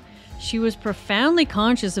terrifying. She was profoundly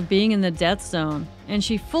conscious of being in the death zone, and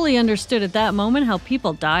she fully understood at that moment how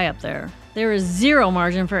people die up there. There is zero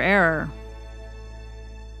margin for error.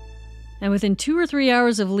 And within 2 or 3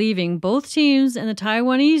 hours of leaving, both teams and the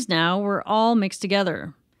Taiwanese now were all mixed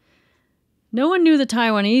together. No one knew the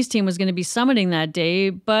Taiwanese team was going to be summiting that day,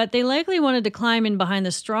 but they likely wanted to climb in behind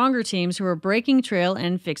the stronger teams who were breaking trail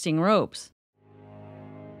and fixing ropes.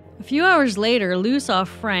 A few hours later, Lou saw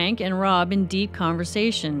Frank and Rob in deep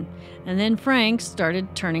conversation, and then Frank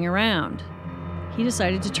started turning around. He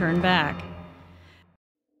decided to turn back.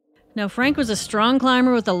 Now, Frank was a strong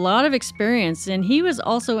climber with a lot of experience, and he was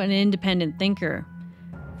also an independent thinker.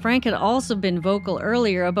 Frank had also been vocal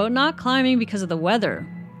earlier about not climbing because of the weather.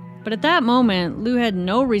 But at that moment, Lou had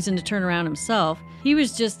no reason to turn around himself. He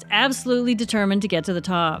was just absolutely determined to get to the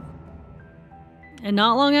top. And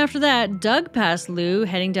not long after that, Doug passed Lou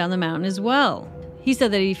heading down the mountain as well. He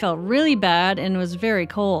said that he felt really bad and was very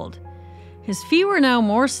cold. His feet were now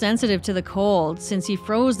more sensitive to the cold since he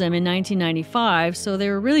froze them in 1995, so they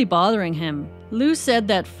were really bothering him. Lou said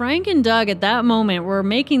that Frank and Doug at that moment were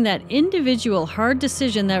making that individual hard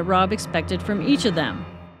decision that Rob expected from each of them.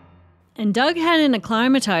 And Doug hadn't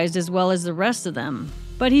acclimatized as well as the rest of them,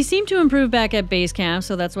 but he seemed to improve back at Basecamp,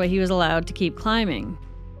 so that's why he was allowed to keep climbing.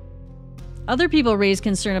 Other people raised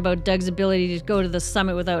concern about Doug's ability to go to the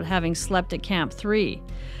summit without having slept at Camp 3.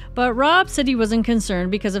 But Rob said he wasn't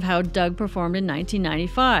concerned because of how Doug performed in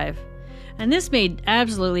 1995. And this made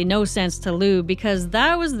absolutely no sense to Lou because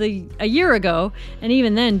that was a year ago, and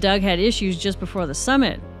even then Doug had issues just before the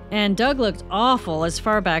summit. And Doug looked awful as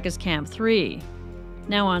far back as Camp 3.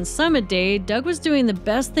 Now on summit day, Doug was doing the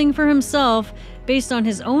best thing for himself based on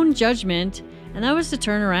his own judgment, and that was to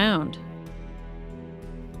turn around.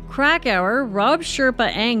 Krakauer, Rob Sherpa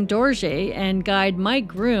Ang Dorje, and guide Mike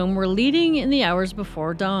Groom were leading in the hours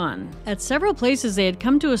before dawn. At several places they had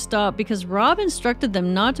come to a stop because Rob instructed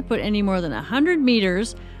them not to put any more than 100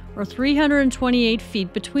 meters or 328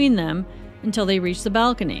 feet between them until they reached the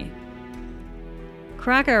balcony.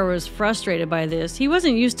 Krakauer was frustrated by this. He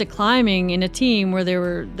wasn't used to climbing in a team where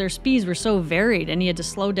their speeds were so varied and he had to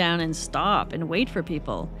slow down and stop and wait for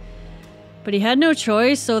people. But he had no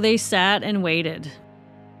choice, so they sat and waited.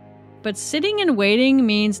 But sitting and waiting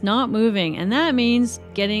means not moving, and that means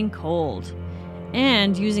getting cold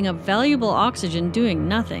and using up valuable oxygen doing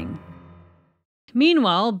nothing.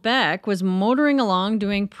 Meanwhile, Beck was motoring along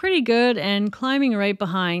doing pretty good and climbing right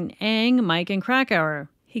behind Ang, Mike, and Krakauer.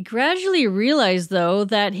 He gradually realized, though,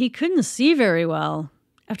 that he couldn't see very well.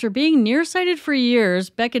 After being nearsighted for years,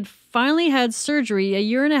 Beck had finally had surgery a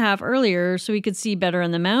year and a half earlier so he could see better in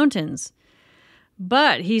the mountains.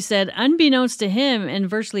 But, he said, unbeknownst to him and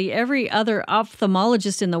virtually every other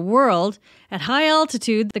ophthalmologist in the world, at high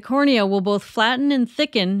altitude, the cornea will both flatten and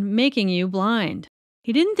thicken, making you blind.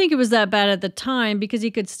 He didn't think it was that bad at the time because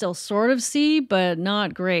he could still sort of see, but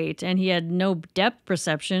not great, and he had no depth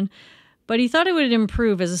perception, but he thought it would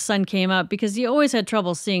improve as the sun came up because he always had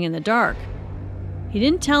trouble seeing in the dark. He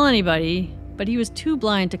didn't tell anybody, but he was too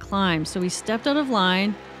blind to climb, so he stepped out of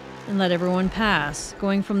line and let everyone pass,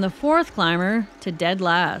 going from the fourth climber to dead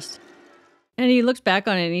last. And he looked back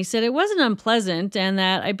on it and he said it wasn't unpleasant and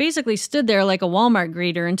that I basically stood there like a Walmart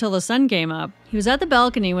greeter until the sun came up. He was at the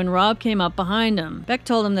balcony when Rob came up behind him. Beck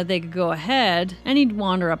told him that they could go ahead and he'd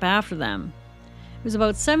wander up after them. It was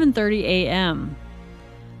about 7:30 a.m.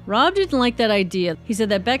 Rob didn't like that idea. He said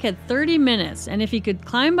that Beck had 30 minutes and if he could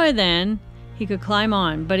climb by then, he could climb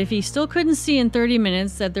on, but if he still couldn't see in 30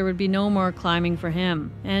 minutes, that there would be no more climbing for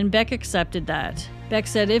him. And Beck accepted that. Beck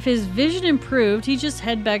said if his vision improved, he'd just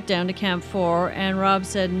head back down to Camp 4, and Rob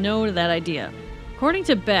said no to that idea. According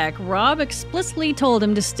to Beck, Rob explicitly told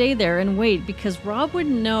him to stay there and wait because Rob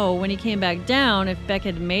wouldn't know when he came back down if Beck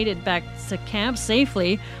had made it back to camp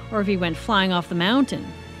safely or if he went flying off the mountain.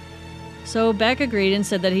 So Beck agreed and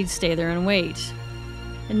said that he'd stay there and wait.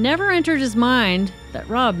 It never entered his mind that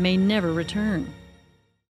Rob may never return.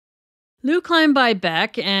 Lou climbed by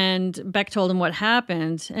Beck, and Beck told him what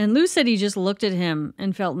happened, and Lou said he just looked at him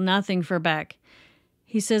and felt nothing for Beck.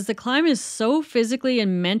 He says the climb is so physically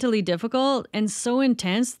and mentally difficult and so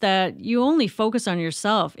intense that you only focus on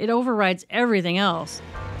yourself. It overrides everything else.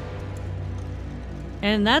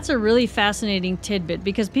 And that's a really fascinating tidbit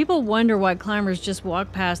because people wonder why climbers just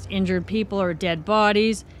walk past injured people or dead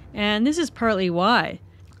bodies, and this is partly why.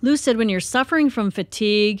 Lou said when you're suffering from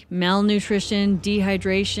fatigue, malnutrition,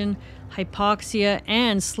 dehydration, hypoxia,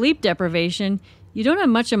 and sleep deprivation, you don't have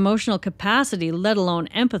much emotional capacity, let alone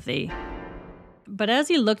empathy. But as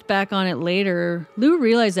he looked back on it later, Lou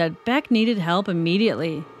realized that Beck needed help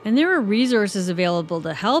immediately, and there were resources available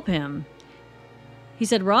to help him. He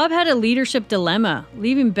said Rob had a leadership dilemma.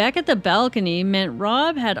 Leaving Beck at the balcony meant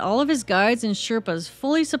Rob had all of his guides and Sherpas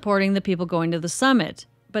fully supporting the people going to the summit.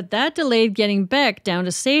 But that delayed getting Beck down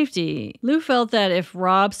to safety. Lou felt that if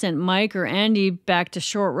Rob sent Mike or Andy back to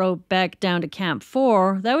short rope Beck down to Camp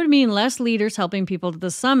 4, that would mean less leaders helping people to the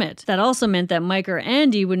summit. That also meant that Mike or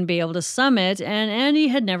Andy wouldn't be able to summit, and Andy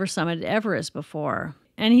had never summited Everest before.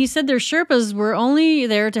 And he said their Sherpas were only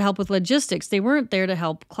there to help with logistics. They weren't there to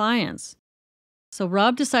help clients. So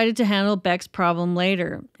Rob decided to handle Beck's problem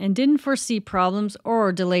later, and didn't foresee problems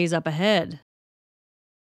or delays up ahead.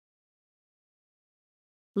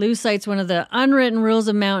 Lou cites one of the unwritten rules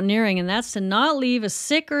of mountaineering, and that's to not leave a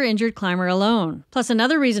sick or injured climber alone. Plus,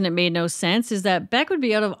 another reason it made no sense is that Beck would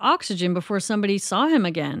be out of oxygen before somebody saw him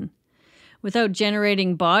again. Without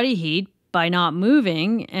generating body heat by not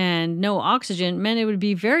moving, and no oxygen meant it would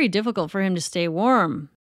be very difficult for him to stay warm.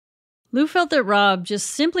 Lou felt that Rob just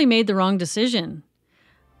simply made the wrong decision.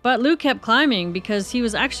 But Lou kept climbing because he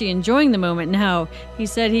was actually enjoying the moment now. He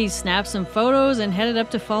said he snapped some photos and headed up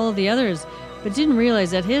to follow the others, but didn't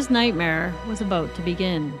realize that his nightmare was about to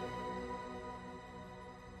begin.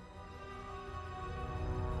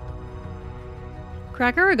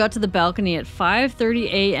 Krakauer got to the balcony at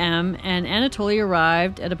 5:30 a.m. and Anatoly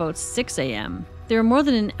arrived at about 6 a.m. They were more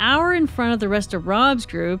than an hour in front of the rest of Rob's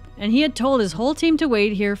group, and he had told his whole team to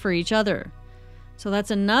wait here for each other. So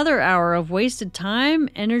that's another hour of wasted time,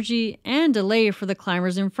 energy, and delay for the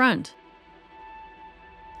climbers in front.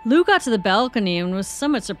 Lou got to the balcony and was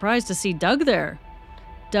somewhat surprised to see Doug there.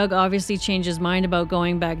 Doug obviously changed his mind about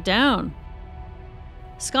going back down.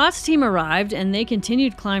 Scott's team arrived and they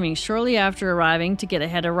continued climbing shortly after arriving to get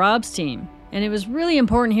ahead of Rob's team. And it was really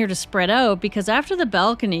important here to spread out because after the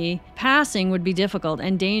balcony, passing would be difficult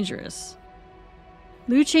and dangerous.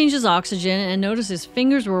 Lou changed his oxygen and noticed his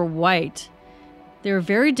fingers were white. They were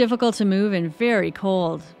very difficult to move and very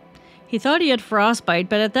cold. He thought he had frostbite,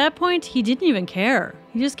 but at that point, he didn't even care.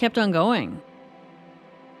 He just kept on going.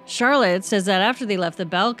 Charlotte says that after they left the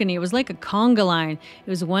balcony, it was like a conga line. It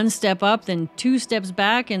was one step up, then 2 steps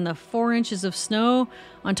back in the 4 inches of snow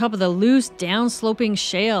on top of the loose, down-sloping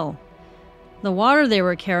shale. The water they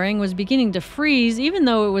were carrying was beginning to freeze, even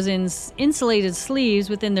though it was in insulated sleeves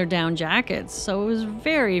within their down jackets, so it was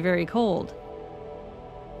very, very cold.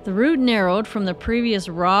 The route narrowed from the previous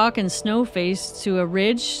rock and snow face to a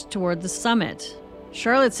ridge toward the summit.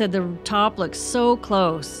 Charlotte said the top looked so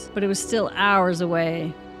close, but it was still hours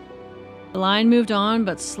away. The line moved on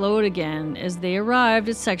but slowed again as they arrived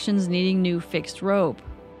at sections needing new fixed rope.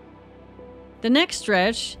 The next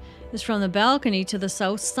stretch is from the balcony to the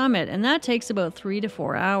south summit, and that takes about 3 to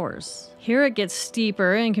 4 hours. Here it gets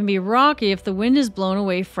steeper and can be rocky if the wind has blown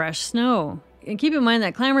away fresh snow. And keep in mind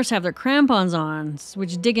that climbers have their crampons on,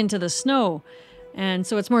 which dig into the snow, and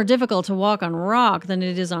so it's more difficult to walk on rock than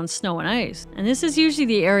it is on snow and ice. And this is usually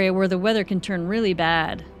the area where the weather can turn really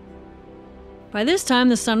bad. By this time,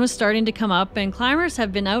 the sun was starting to come up, and climbers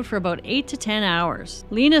have been out for about 8 to 10 hours.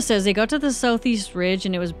 Lena says they got to the southeast ridge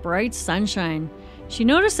and it was bright sunshine. She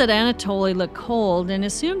noticed that Anatoly looked cold and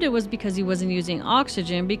assumed it was because he wasn't using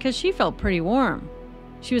oxygen because she felt pretty warm.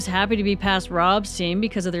 She was happy to be past Rob's team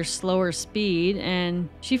because of their slower speed, and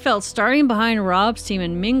she felt starting behind Rob's team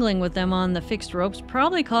and mingling with them on the fixed ropes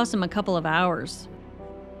probably cost him a couple of hours.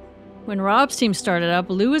 When Rob's team started up,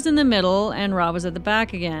 Lou was in the middle and Rob was at the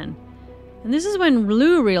back again. And this is when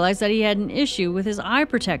Lou realized that he had an issue with his eye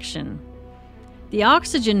protection. The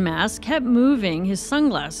oxygen mask kept moving his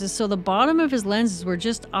sunglasses, so the bottom of his lenses were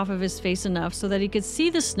just off of his face enough so that he could see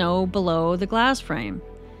the snow below the glass frame.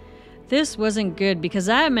 This wasn't good because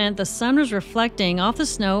that meant the sun was reflecting off the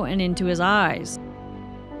snow and into his eyes.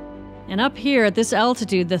 And up here at this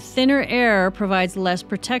altitude, the thinner air provides less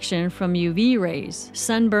protection from UV rays.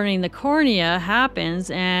 Sunburning the cornea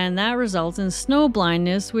happens, and that results in snow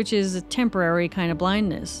blindness, which is a temporary kind of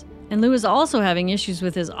blindness. And Lou was also having issues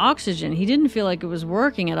with his oxygen. He didn't feel like it was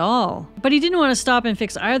working at all. But he didn't want to stop and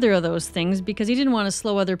fix either of those things because he didn't want to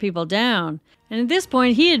slow other people down. And at this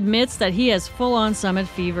point, he admits that he has full-on summit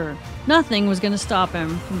fever. Nothing was going to stop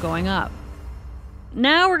him from going up.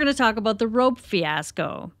 Now we're going to talk about the rope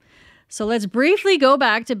fiasco. So let's briefly go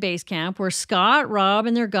back to Basecamp where Scott, Rob,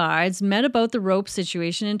 and their guides met about the rope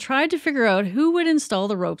situation and tried to figure out who would install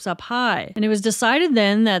the ropes up high. And it was decided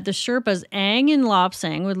then that the Sherpas Ang and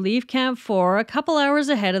Lopsang would leave Camp 4 a couple hours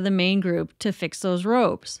ahead of the main group to fix those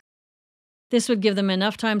ropes. This would give them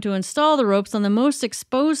enough time to install the ropes on the most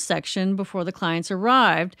exposed section before the clients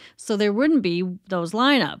arrived, so there wouldn't be those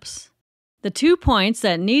lineups. The 2 points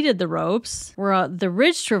that needed the ropes were the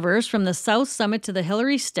ridge traverse from the south summit to the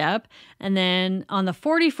Hillary Step, and then on the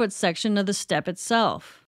 40-foot section of the step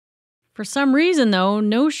itself. For some reason, though,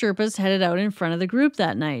 no Sherpas headed out in front of the group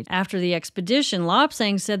that night. After the expedition,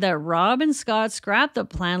 Lopsang said that Rob and Scott scrapped the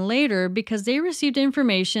plan later because they received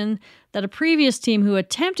information that a previous team who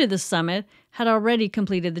attempted the summit had already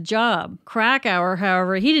completed the job. Krakauer,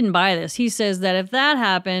 however, he didn't buy this. He says that if that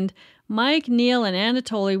happened, Mike, Neil, and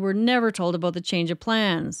Anatoly were never told about the change of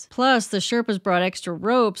plans. Plus, the Sherpas brought extra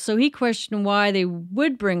ropes, so he questioned why they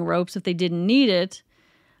would bring ropes if they didn't need it.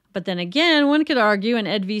 But then again, one could argue, and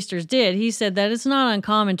Ed Viesters did, he said that it's not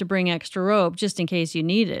uncommon to bring extra rope just in case you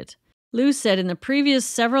need it. Lou said in the previous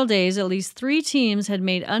several days, at least 3 teams had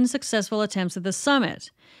made unsuccessful attempts at the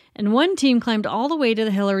summit, and one team climbed all the way to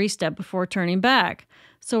the Hillary Step before turning back,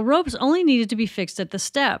 so ropes only needed to be fixed at the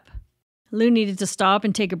step. Lou needed to stop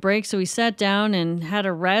and take a break, so he sat down and had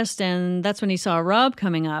a rest, and that's when he saw Rob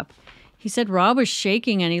coming up. He said Rob was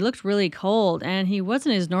shaking and he looked really cold, and he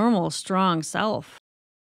wasn't his normal, strong self.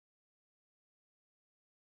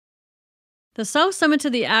 The south summit to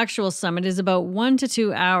the actual summit is about 1 to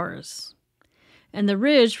 2 hours. And the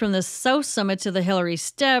ridge from the south summit to the Hillary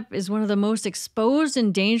Step is one of the most exposed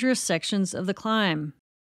and dangerous sections of the climb.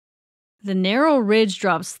 The narrow ridge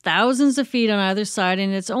drops thousands of feet on either side,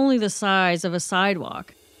 and it's only the size of a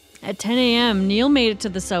sidewalk. At 10 a.m., Neil made it to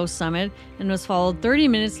the south summit and was followed 30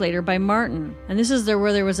 minutes later by Martin. And this is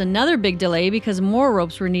where there was another big delay because more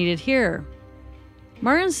ropes were needed here.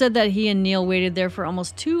 Martin said that he and Neil waited there for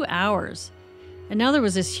almost 2 hours. And now there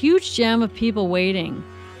was this huge jam of people waiting.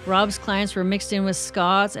 Rob's clients were mixed in with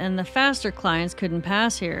Scott's, and the faster clients couldn't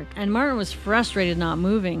pass here. And Martin was frustrated not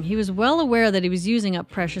moving. He was well aware that he was using up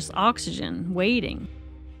precious oxygen, waiting.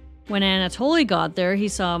 When Anatoly got there, he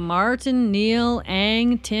saw Martin, Neil,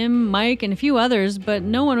 Ang, Tim, Mike, and a few others, but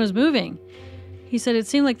no one was moving. He said it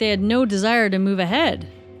seemed like they had no desire to move ahead.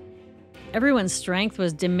 Everyone's strength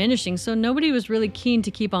was diminishing, so nobody was really keen to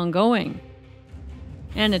keep on going.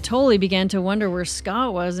 Anatoly began to wonder where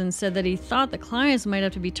Scott was and said that he thought the clients might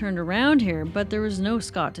have to be turned around here, but there was no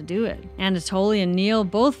Scott to do it. Anatoly and Neil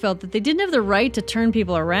both felt that they didn't have the right to turn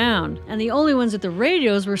people around, and the only ones at the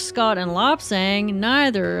radios were Scott and Lopsang,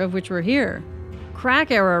 neither of which were here.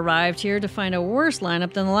 Krakauer arrived here to find a worse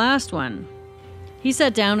lineup than the last one. He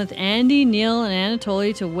sat down with Andy, Neil, and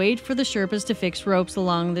Anatoly to wait for the Sherpas to fix ropes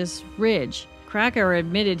along this ridge. Krakauer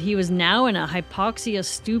admitted he was now in a hypoxia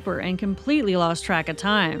stupor and completely lost track of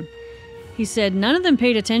time. He said none of them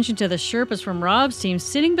paid attention to the Sherpas from Rob's team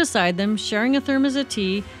sitting beside them, sharing a thermos of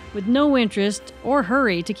tea, with no interest or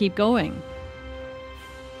hurry to keep going.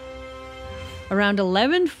 Around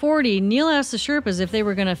 11:40, Neil asked the Sherpas if they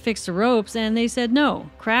were going to fix the ropes, and they said no.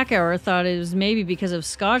 Krakauer thought it was maybe because of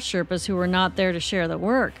Scott's Sherpas who were not there to share the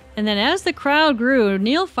work. And then as the crowd grew,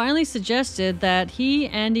 Neil finally suggested that he,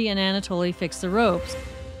 Andy, and Anatoly fix the ropes.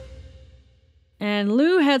 And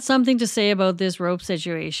Lou had something to say about this rope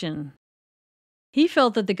situation. He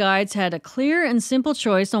felt that the guides had a clear and simple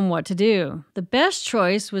choice on what to do. The best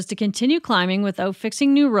choice was to continue climbing without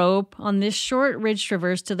fixing new rope on this short ridge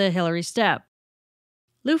traverse to the Hillary Step.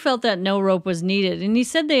 Lou felt that no rope was needed, and he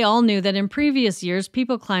said they all knew that in previous years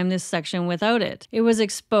people climbed this section without it. It was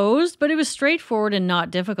exposed, but it was straightforward and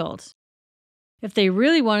not difficult. If they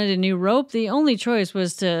really wanted a new rope, the only choice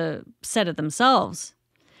was to set it themselves.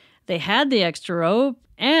 They had the extra rope,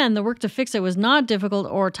 and the work to fix it was not difficult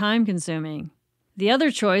or time-consuming. The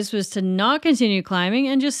other choice was to not continue climbing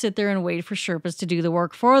and just sit there and wait for Sherpas to do the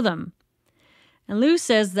work for them. And Lou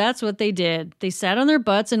says that's what they did. They sat on their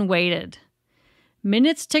butts and waited.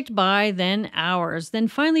 Minutes ticked by, then hours, then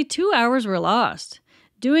finally 2 hours were lost.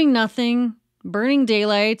 Doing nothing, burning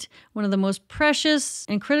daylight, one of the most precious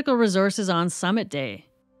and critical resources on summit day.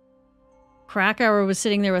 Krakauer was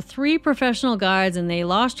sitting there with 3 professional guides and they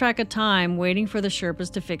lost track of time waiting for the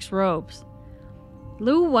Sherpas to fix ropes.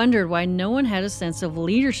 Lou wondered why no one had a sense of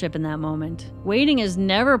leadership in that moment. Waiting is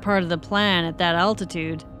never part of the plan at that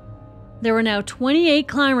altitude. There were now 28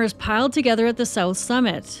 climbers piled together at the south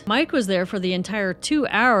summit. Mike was there for the entire 2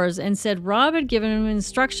 hours and said Rob had given him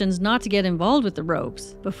instructions not to get involved with the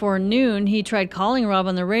ropes. Before noon, he tried calling Rob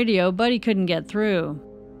on the radio, but he couldn't get through.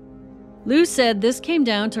 Lou said this came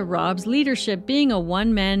down to Rob's leadership being a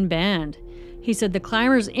one-man band. He said the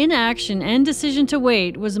climbers' inaction and decision to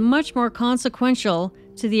wait was much more consequential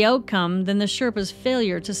to the outcome than the Sherpas'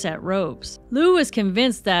 failure to set ropes. Lou was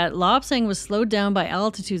convinced that Lobsang was slowed down by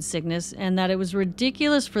altitude sickness and that it was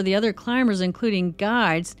ridiculous for the other climbers, including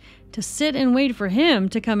guides, to sit and wait for him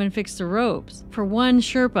to come and fix the ropes. For one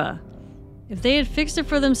Sherpa. If they had fixed it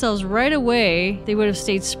for themselves right away, they would have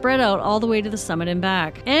stayed spread out all the way to the summit and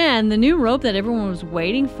back. And the new rope that everyone was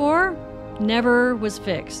waiting for never was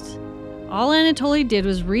fixed. All Anatoly did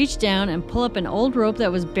was reach down and pull up an old rope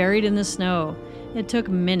that was buried in the snow. It took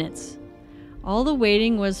minutes. All the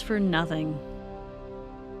waiting was for nothing.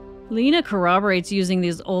 Lena corroborates using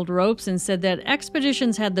these old ropes and said that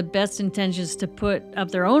expeditions had the best intentions to put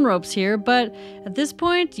up their own ropes here, but at this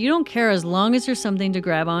point, you don't care as long as there's something to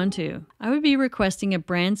grab onto. I would be requesting a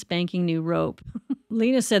brand spanking new rope.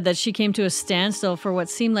 Lena said that she came to a standstill for what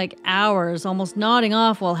seemed like hours, almost nodding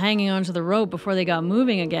off while hanging onto the rope before they got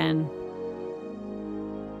moving again.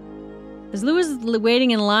 As Lou was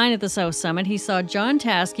waiting in line at the South Summit, he saw John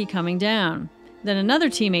Taskey coming down. Then another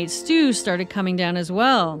teammate, Stu, started coming down as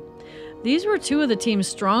well. These were 2 of the team's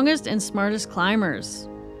strongest and smartest climbers.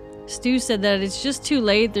 Stu said that it's just too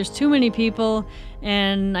late, there's too many people,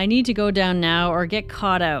 and I need to go down now or get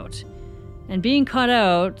caught out. And being caught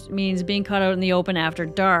out means being caught out in the open after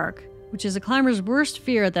dark, which is a climber's worst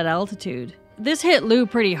fear at that altitude. This hit Lou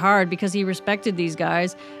pretty hard because he respected these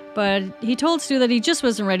guys, but he told Stu that he just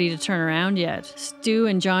wasn't ready to turn around yet. Stu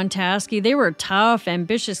and John Taskey, they were tough,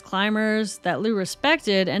 ambitious climbers that Lou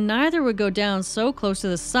respected, and neither would go down so close to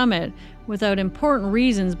the summit without important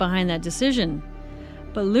reasons behind that decision.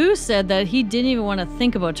 But Lou said that he didn't even want to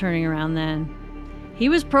think about turning around then. He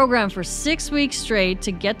was programmed for 6 weeks straight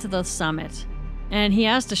to get to the summit. And he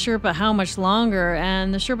asked the Sherpa how much longer,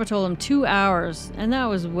 and the Sherpa told him 2 hours, and that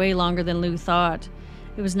was way longer than Lou thought.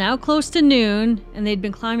 It was now close to noon, and they'd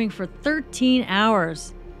been climbing for 13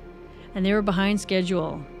 hours. And they were behind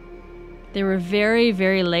schedule. They were very,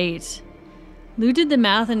 very late. Lou did the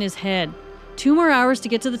math in his head. 2 more hours to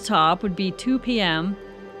get to the top would be 2 p.m.,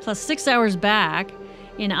 plus 6 hours back.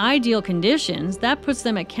 In ideal conditions, that puts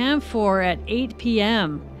them at Camp 4 at 8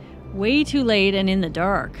 p.m. Way too late and in the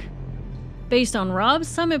dark. Based on Rob's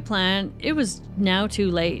summit plan, it was now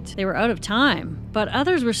too late. They were out of time, but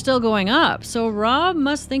others were still going up, so Rob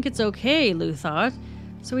must think it's okay, Lou thought.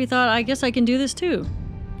 So he thought, I guess I can do this too.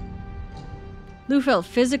 Lou felt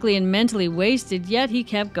physically and mentally wasted, yet he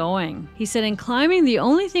kept going. He said, in climbing, the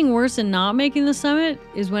only thing worse than not making the summit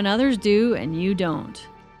is when others do and you don't.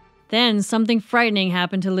 Then something frightening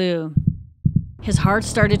happened to Lou. His heart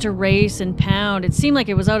started to race and pound. It seemed like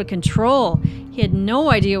it was out of control. He had no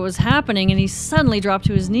idea what was happening, and he suddenly dropped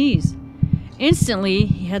to his knees. Instantly,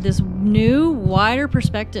 he had this new, wider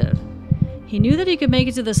perspective. He knew that he could make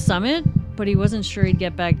it to the summit, but he wasn't sure he'd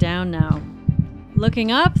get back down now.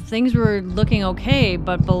 Looking up, things were looking okay,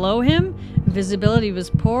 but below him, visibility was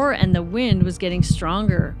poor and the wind was getting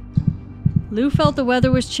stronger. Lou felt the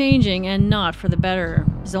weather was changing and not for the better.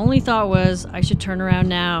 His only thought was, I should turn around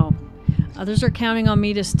now. Others are counting on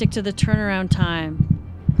me to stick to the turnaround time.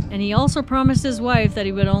 And he also promised his wife that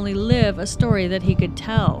he would only live a story that he could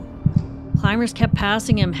tell. Climbers kept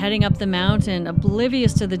passing him, heading up the mountain,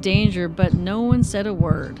 oblivious to the danger, but no one said a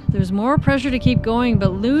word. There was more pressure to keep going,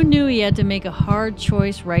 but Lou knew he had to make a hard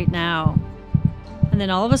choice right now. And then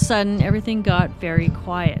all of a sudden, everything got very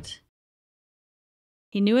quiet.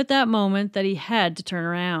 He knew at that moment that he had to turn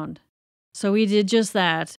around. So he did just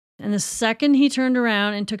that. And the second he turned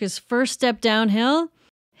around and took his first step downhill,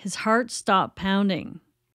 his heart stopped pounding.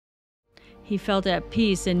 He felt at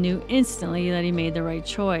peace and knew instantly that he made the right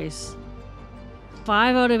choice.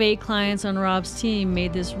 5 out of 8 clients on Rob's team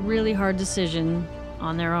made this really hard decision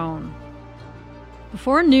on their own.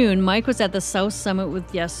 Before noon, Mike was at the South Summit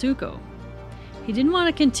with Yasuko. He didn't want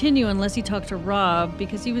to continue unless he talked to Rob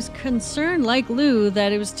because he was concerned, like Lou,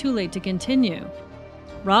 that it was too late to continue.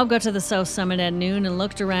 Rob got to the South Summit at noon and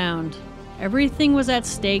looked around. Everything was at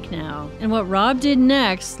stake now, and what Rob did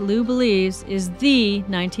next, Lou believes, is the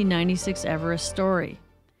 1996 Everest story.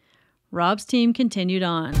 Rob's team continued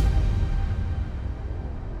on.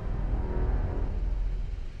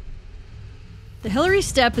 The Hillary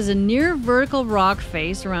Step is a near vertical rock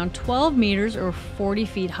face around 12 meters or 40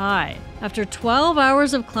 feet high. After 12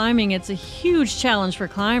 hours of climbing, it's a huge challenge for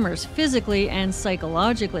climbers, physically and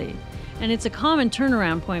psychologically, and it's a common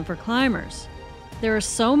turnaround point for climbers. There are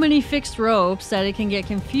so many fixed ropes that it can get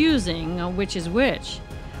confusing on which is which.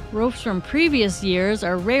 Ropes from previous years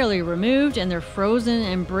are rarely removed, and they're frozen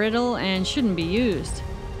and brittle and shouldn't be used.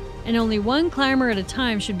 And only one climber at a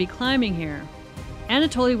time should be climbing here.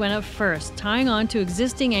 Anatoly went up first, tying on to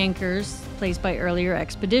existing anchors placed by earlier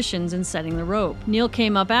expeditions and setting the rope. Neil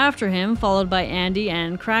came up after him, followed by Andy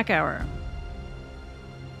and Krakauer.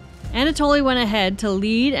 Anatoly went ahead to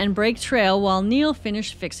lead and break trail while Neil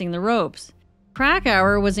finished fixing the ropes.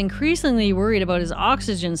 Krakauer was increasingly worried about his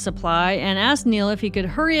oxygen supply and asked Neil if he could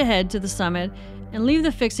hurry ahead to the summit and leave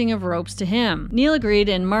the fixing of ropes to him. Neil agreed,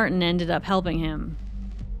 and Martin ended up helping him.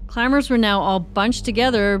 Climbers were now all bunched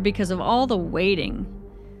together because of all the waiting.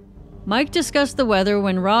 Mike discussed the weather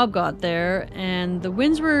when Rob got there, and the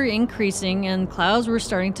winds were increasing and clouds were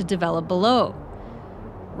starting to develop below.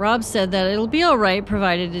 Rob said that it'll be alright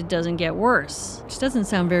provided it doesn't get worse, which doesn't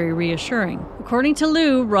sound very reassuring. According to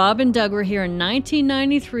Lou, Rob and Doug were here in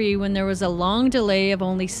 1993 when there was a long delay of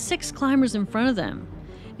only 6 climbers in front of them.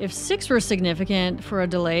 If 6 were significant for a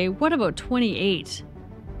delay, what about 28?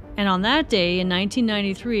 And on that day, in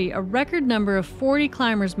 1993, a record number of 40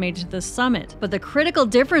 climbers made it to the summit. But the critical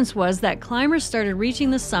difference was that climbers started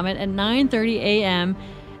reaching the summit at 9:30 a.m.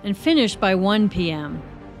 and finished by 1 p.m.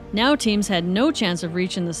 Now teams had no chance of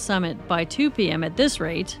reaching the summit by 2 p.m. at this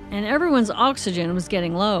rate, and everyone's oxygen was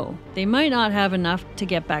getting low. They might not have enough to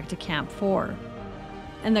get back to Camp 4.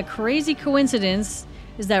 And the crazy coincidence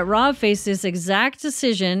is that Rob faced this exact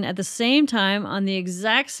decision at the same time on the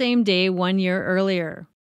exact same day 1 year earlier.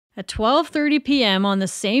 At 12:30 p.m. on the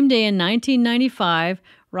same day in 1995,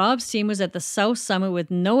 Rob's team was at the South Summit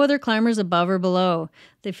with no other climbers above or below.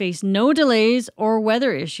 They faced no delays or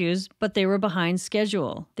weather issues, but they were behind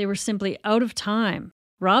schedule. They were simply out of time.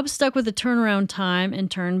 Rob stuck with the turnaround time and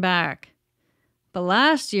turned back. But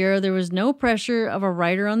last year, there was no pressure of a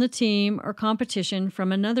rider on the team or competition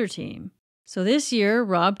from another team. So this year,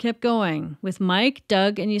 Rob kept going, with Mike,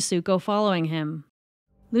 Doug, and Yasuko following him.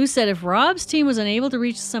 Lou said if Rob's team was unable to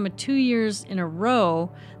reach the summit 2 years in a row,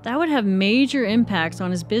 that would have major impacts on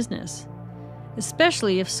his business,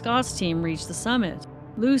 especially if Scott's team reached the summit.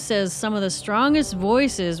 Lou says some of the strongest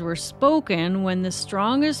voices were spoken when the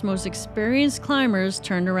strongest, most experienced climbers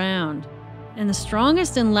turned around. And the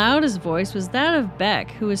strongest and loudest voice was that of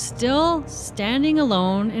Beck, who was still standing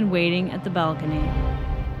alone and waiting at the balcony.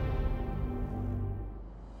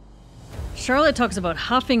 Charlotte talks about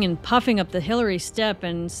huffing and puffing up the Hillary Step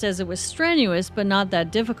and says it was strenuous but not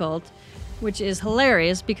that difficult, which is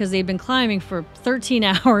hilarious because they've been climbing for 13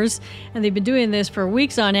 hours and they've been doing this for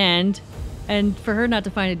weeks on end, and for her not to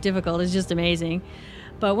find it difficult is just amazing.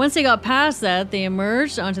 But once they got past that, they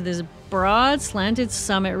emerged onto this broad, slanted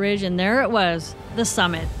summit ridge, and there it was, the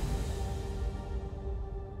summit.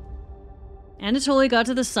 Anatoly got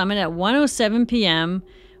to the summit at 1:07 p.m.,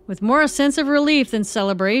 with more a sense of relief than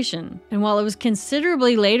celebration. And while it was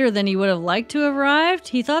considerably later than he would have liked to have arrived,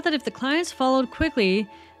 he thought that if the clients followed quickly,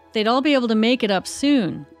 they'd all be able to make it up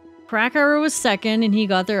soon. Krakauer was second, and he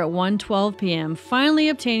got there at 1:12 p.m., finally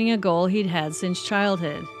obtaining a goal he'd had since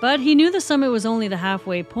childhood. But he knew the summit was only the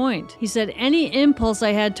halfway point. He said, "Any impulse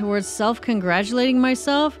I had towards self-congratulating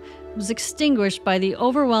myself was extinguished by the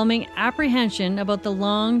overwhelming apprehension about the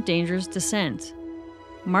long, dangerous descent."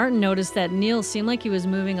 Martin noticed that Neil seemed like he was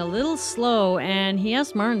moving a little slow, and he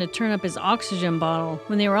asked Martin to turn up his oxygen bottle.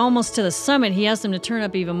 When they were almost to the summit, he asked him to turn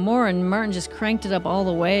up even more, and Martin just cranked it up all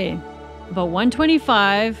the way. About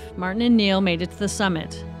 1:25, Martin and Neil made it to the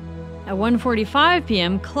summit. At 1:45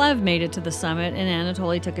 p.m., Clev made it to the summit, and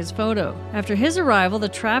Anatoly took his photo. After his arrival, the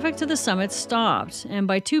traffic to the summit stopped, and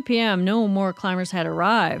by 2 p.m., no more climbers had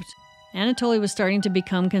arrived. Anatoly was starting to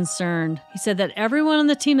become concerned. He said that everyone on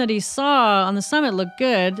the team that he saw on the summit looked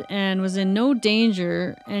good and was in no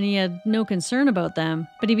danger, and he had no concern about them.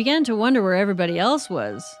 But he began to wonder where everybody else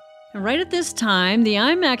was. And right at this time, the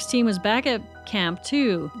IMAX team was back at Camp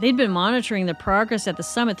 2. They'd been monitoring the progress at the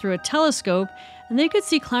summit through a telescope, and they could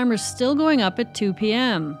see climbers still going up at 2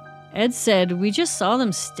 p.m. Ed said, "We just saw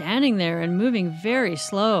them standing there and moving very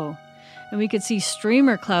slow." and we could see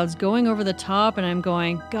streamer clouds going over the top, and I'm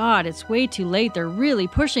going, God, it's way too late. They're really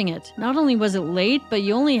pushing it. Not only was it late, but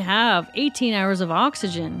you only have 18 hours of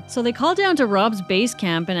oxygen. So they called down to Rob's base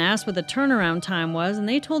camp and asked what the turnaround time was, and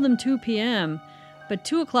they told them 2 p.m. But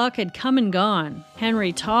 2 o'clock had come and gone.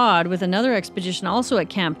 Henry Todd, with another expedition also at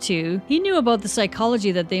Camp 2, he knew about the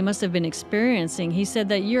psychology that they must have been experiencing. He said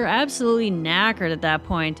that you're absolutely knackered at that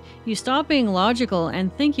point. You stop being logical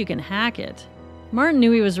and think you can hack it. Martin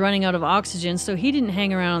knew he was running out of oxygen, so he didn't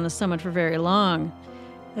hang around on the summit for very long.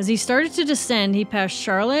 As he started to descend, he passed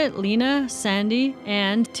Charlotte, Lena, Sandy,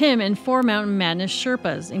 and Tim and 4 Mountain Madness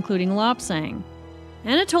Sherpas, including Lopsang.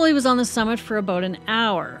 Anatoly was on the summit for about an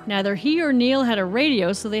hour. Neither he or Neil had a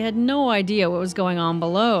radio, so they had no idea what was going on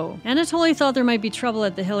below. Anatoly thought there might be trouble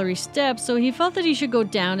at the Hillary steps, so he felt that he should go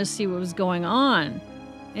down to see what was going on.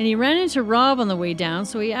 And he ran into Rob on the way down,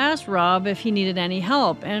 so he asked Rob if he needed any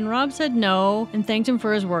help, and Rob said no and thanked him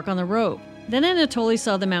for his work on the rope. Then Anatoly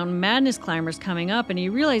saw the Mountain Madness climbers coming up, and he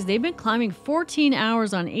realized they'd been climbing 14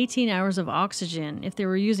 hours on 18 hours of oxygen if they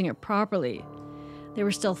were using it properly. They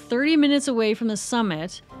were still 30 minutes away from the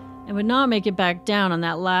summit and would not make it back down on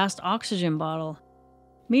that last oxygen bottle.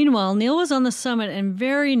 Meanwhile, Neil was on the summit and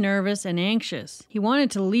very nervous and anxious. He wanted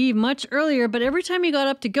to leave much earlier, but every time he got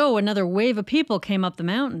up to go, another wave of people came up the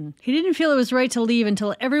mountain. He didn't feel it was right to leave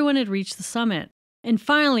until everyone had reached the summit. And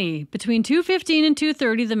finally, between 2:15 and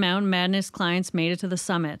 2:30, the Mountain Madness clients made it to the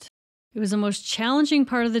summit. It was the most challenging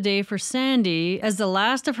part of the day for Sandy, as the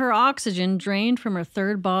last of her oxygen drained from her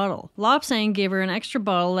 3rd bottle. Lopsang gave her an extra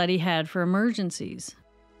bottle that he had for emergencies.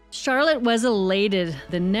 Charlotte was elated.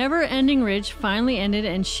 The never-ending ridge finally ended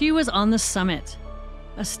and she was on the summit.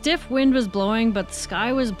 A stiff wind was blowing, but the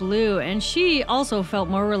sky was blue, and she also felt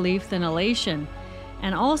more relief than elation,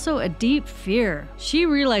 and also a deep fear. She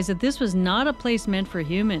realized that this was not a place meant for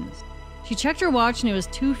humans. She checked her watch and it was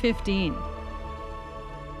 2:15.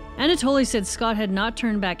 Anatoly said Scott had not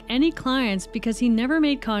turned back any clients because he never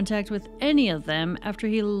made contact with any of them after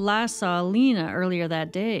he last saw Lena earlier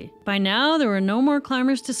that day. By now, there were no more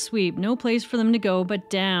climbers to sweep, no place for them to go but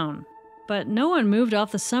down. But no one moved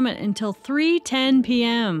off the summit until 3:10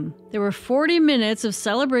 p.m. There were 40 minutes of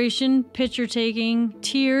celebration, picture taking,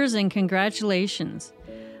 tears, and congratulations.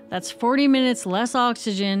 That's 40 minutes less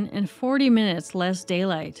oxygen and 40 minutes less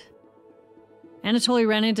daylight. Anatoly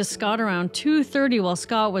ran into Scott around 2:30 while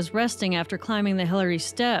Scott was resting after climbing the Hillary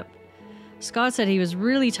step. Scott said he was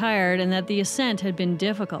really tired and that the ascent had been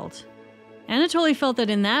difficult. Anatoly felt that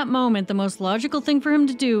in that moment, the most logical thing for him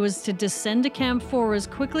to do was to descend to Camp 4 as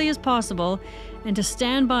quickly as possible and to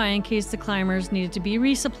stand by in case the climbers needed to be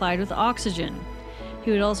resupplied with oxygen. He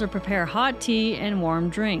would also prepare hot tea and warm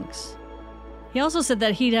drinks. He also said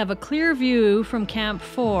that he'd have a clear view from Camp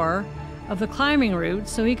 4 of the climbing route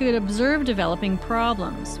so he could observe developing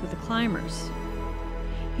problems with the climbers.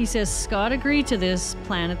 He says Scott agreed to this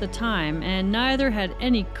plan at the time, and neither had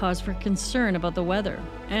any cause for concern about the weather.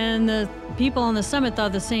 And the people on the summit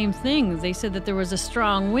thought the same thing. They said that there was a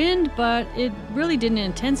strong wind, but it really didn't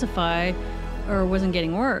intensify or wasn't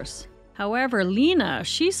getting worse. However, Lena,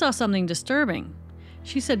 she saw something disturbing.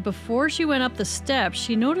 She said before she went up the steps,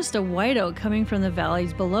 she noticed a whiteout coming from the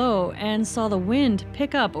valleys below and saw the wind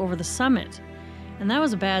pick up over the summit. And that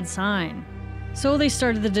was a bad sign. So they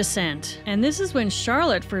started the descent. And this is when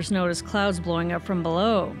Charlotte first noticed clouds blowing up from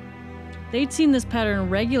below. They'd seen this pattern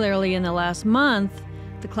regularly in the last month.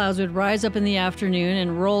 The clouds would rise up in the afternoon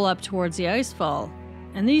and roll up towards the icefall.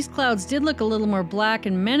 And these clouds did look a little more black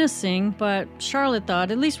and menacing, but Charlotte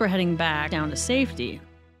thought at least we're heading back down to safety.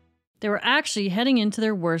 They were actually heading into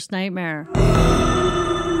their worst nightmare.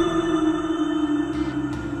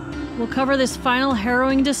 We'll cover this final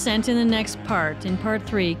harrowing descent in the next part, in part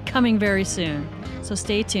 3, coming very soon. So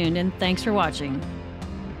stay tuned and thanks for watching.